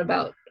found out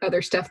about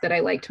other stuff that I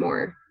liked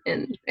more.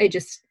 And I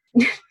just,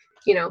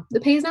 the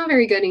pay is not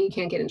very good and you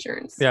can't get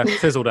insurance. Yeah,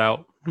 fizzled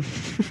out.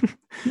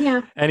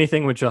 Yeah.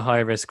 Anything with a high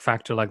risk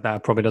factor like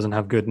that probably doesn't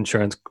have good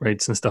insurance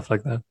rates and stuff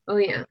like that. Oh,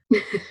 yeah.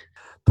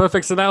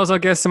 Perfect. So that was our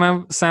guest,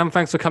 Sam.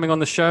 Thanks for coming on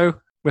the show.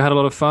 We had a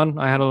lot of fun.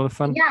 I had a lot of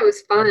fun. Yeah, it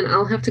was fun.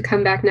 I'll have to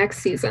come back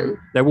next season.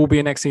 There will be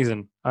a next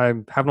season. I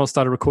have not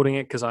started recording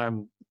it because I've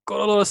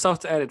got a lot of stuff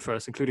to edit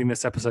first, including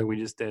this episode we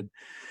just did.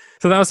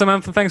 So that was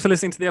Samantha. Thanks for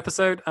listening to the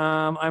episode.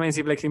 I'm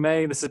Ainsley Blakely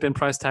May. This has been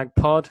Price Tag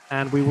Pod,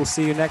 and we will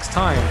see you next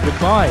time.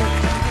 Goodbye.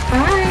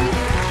 Bye.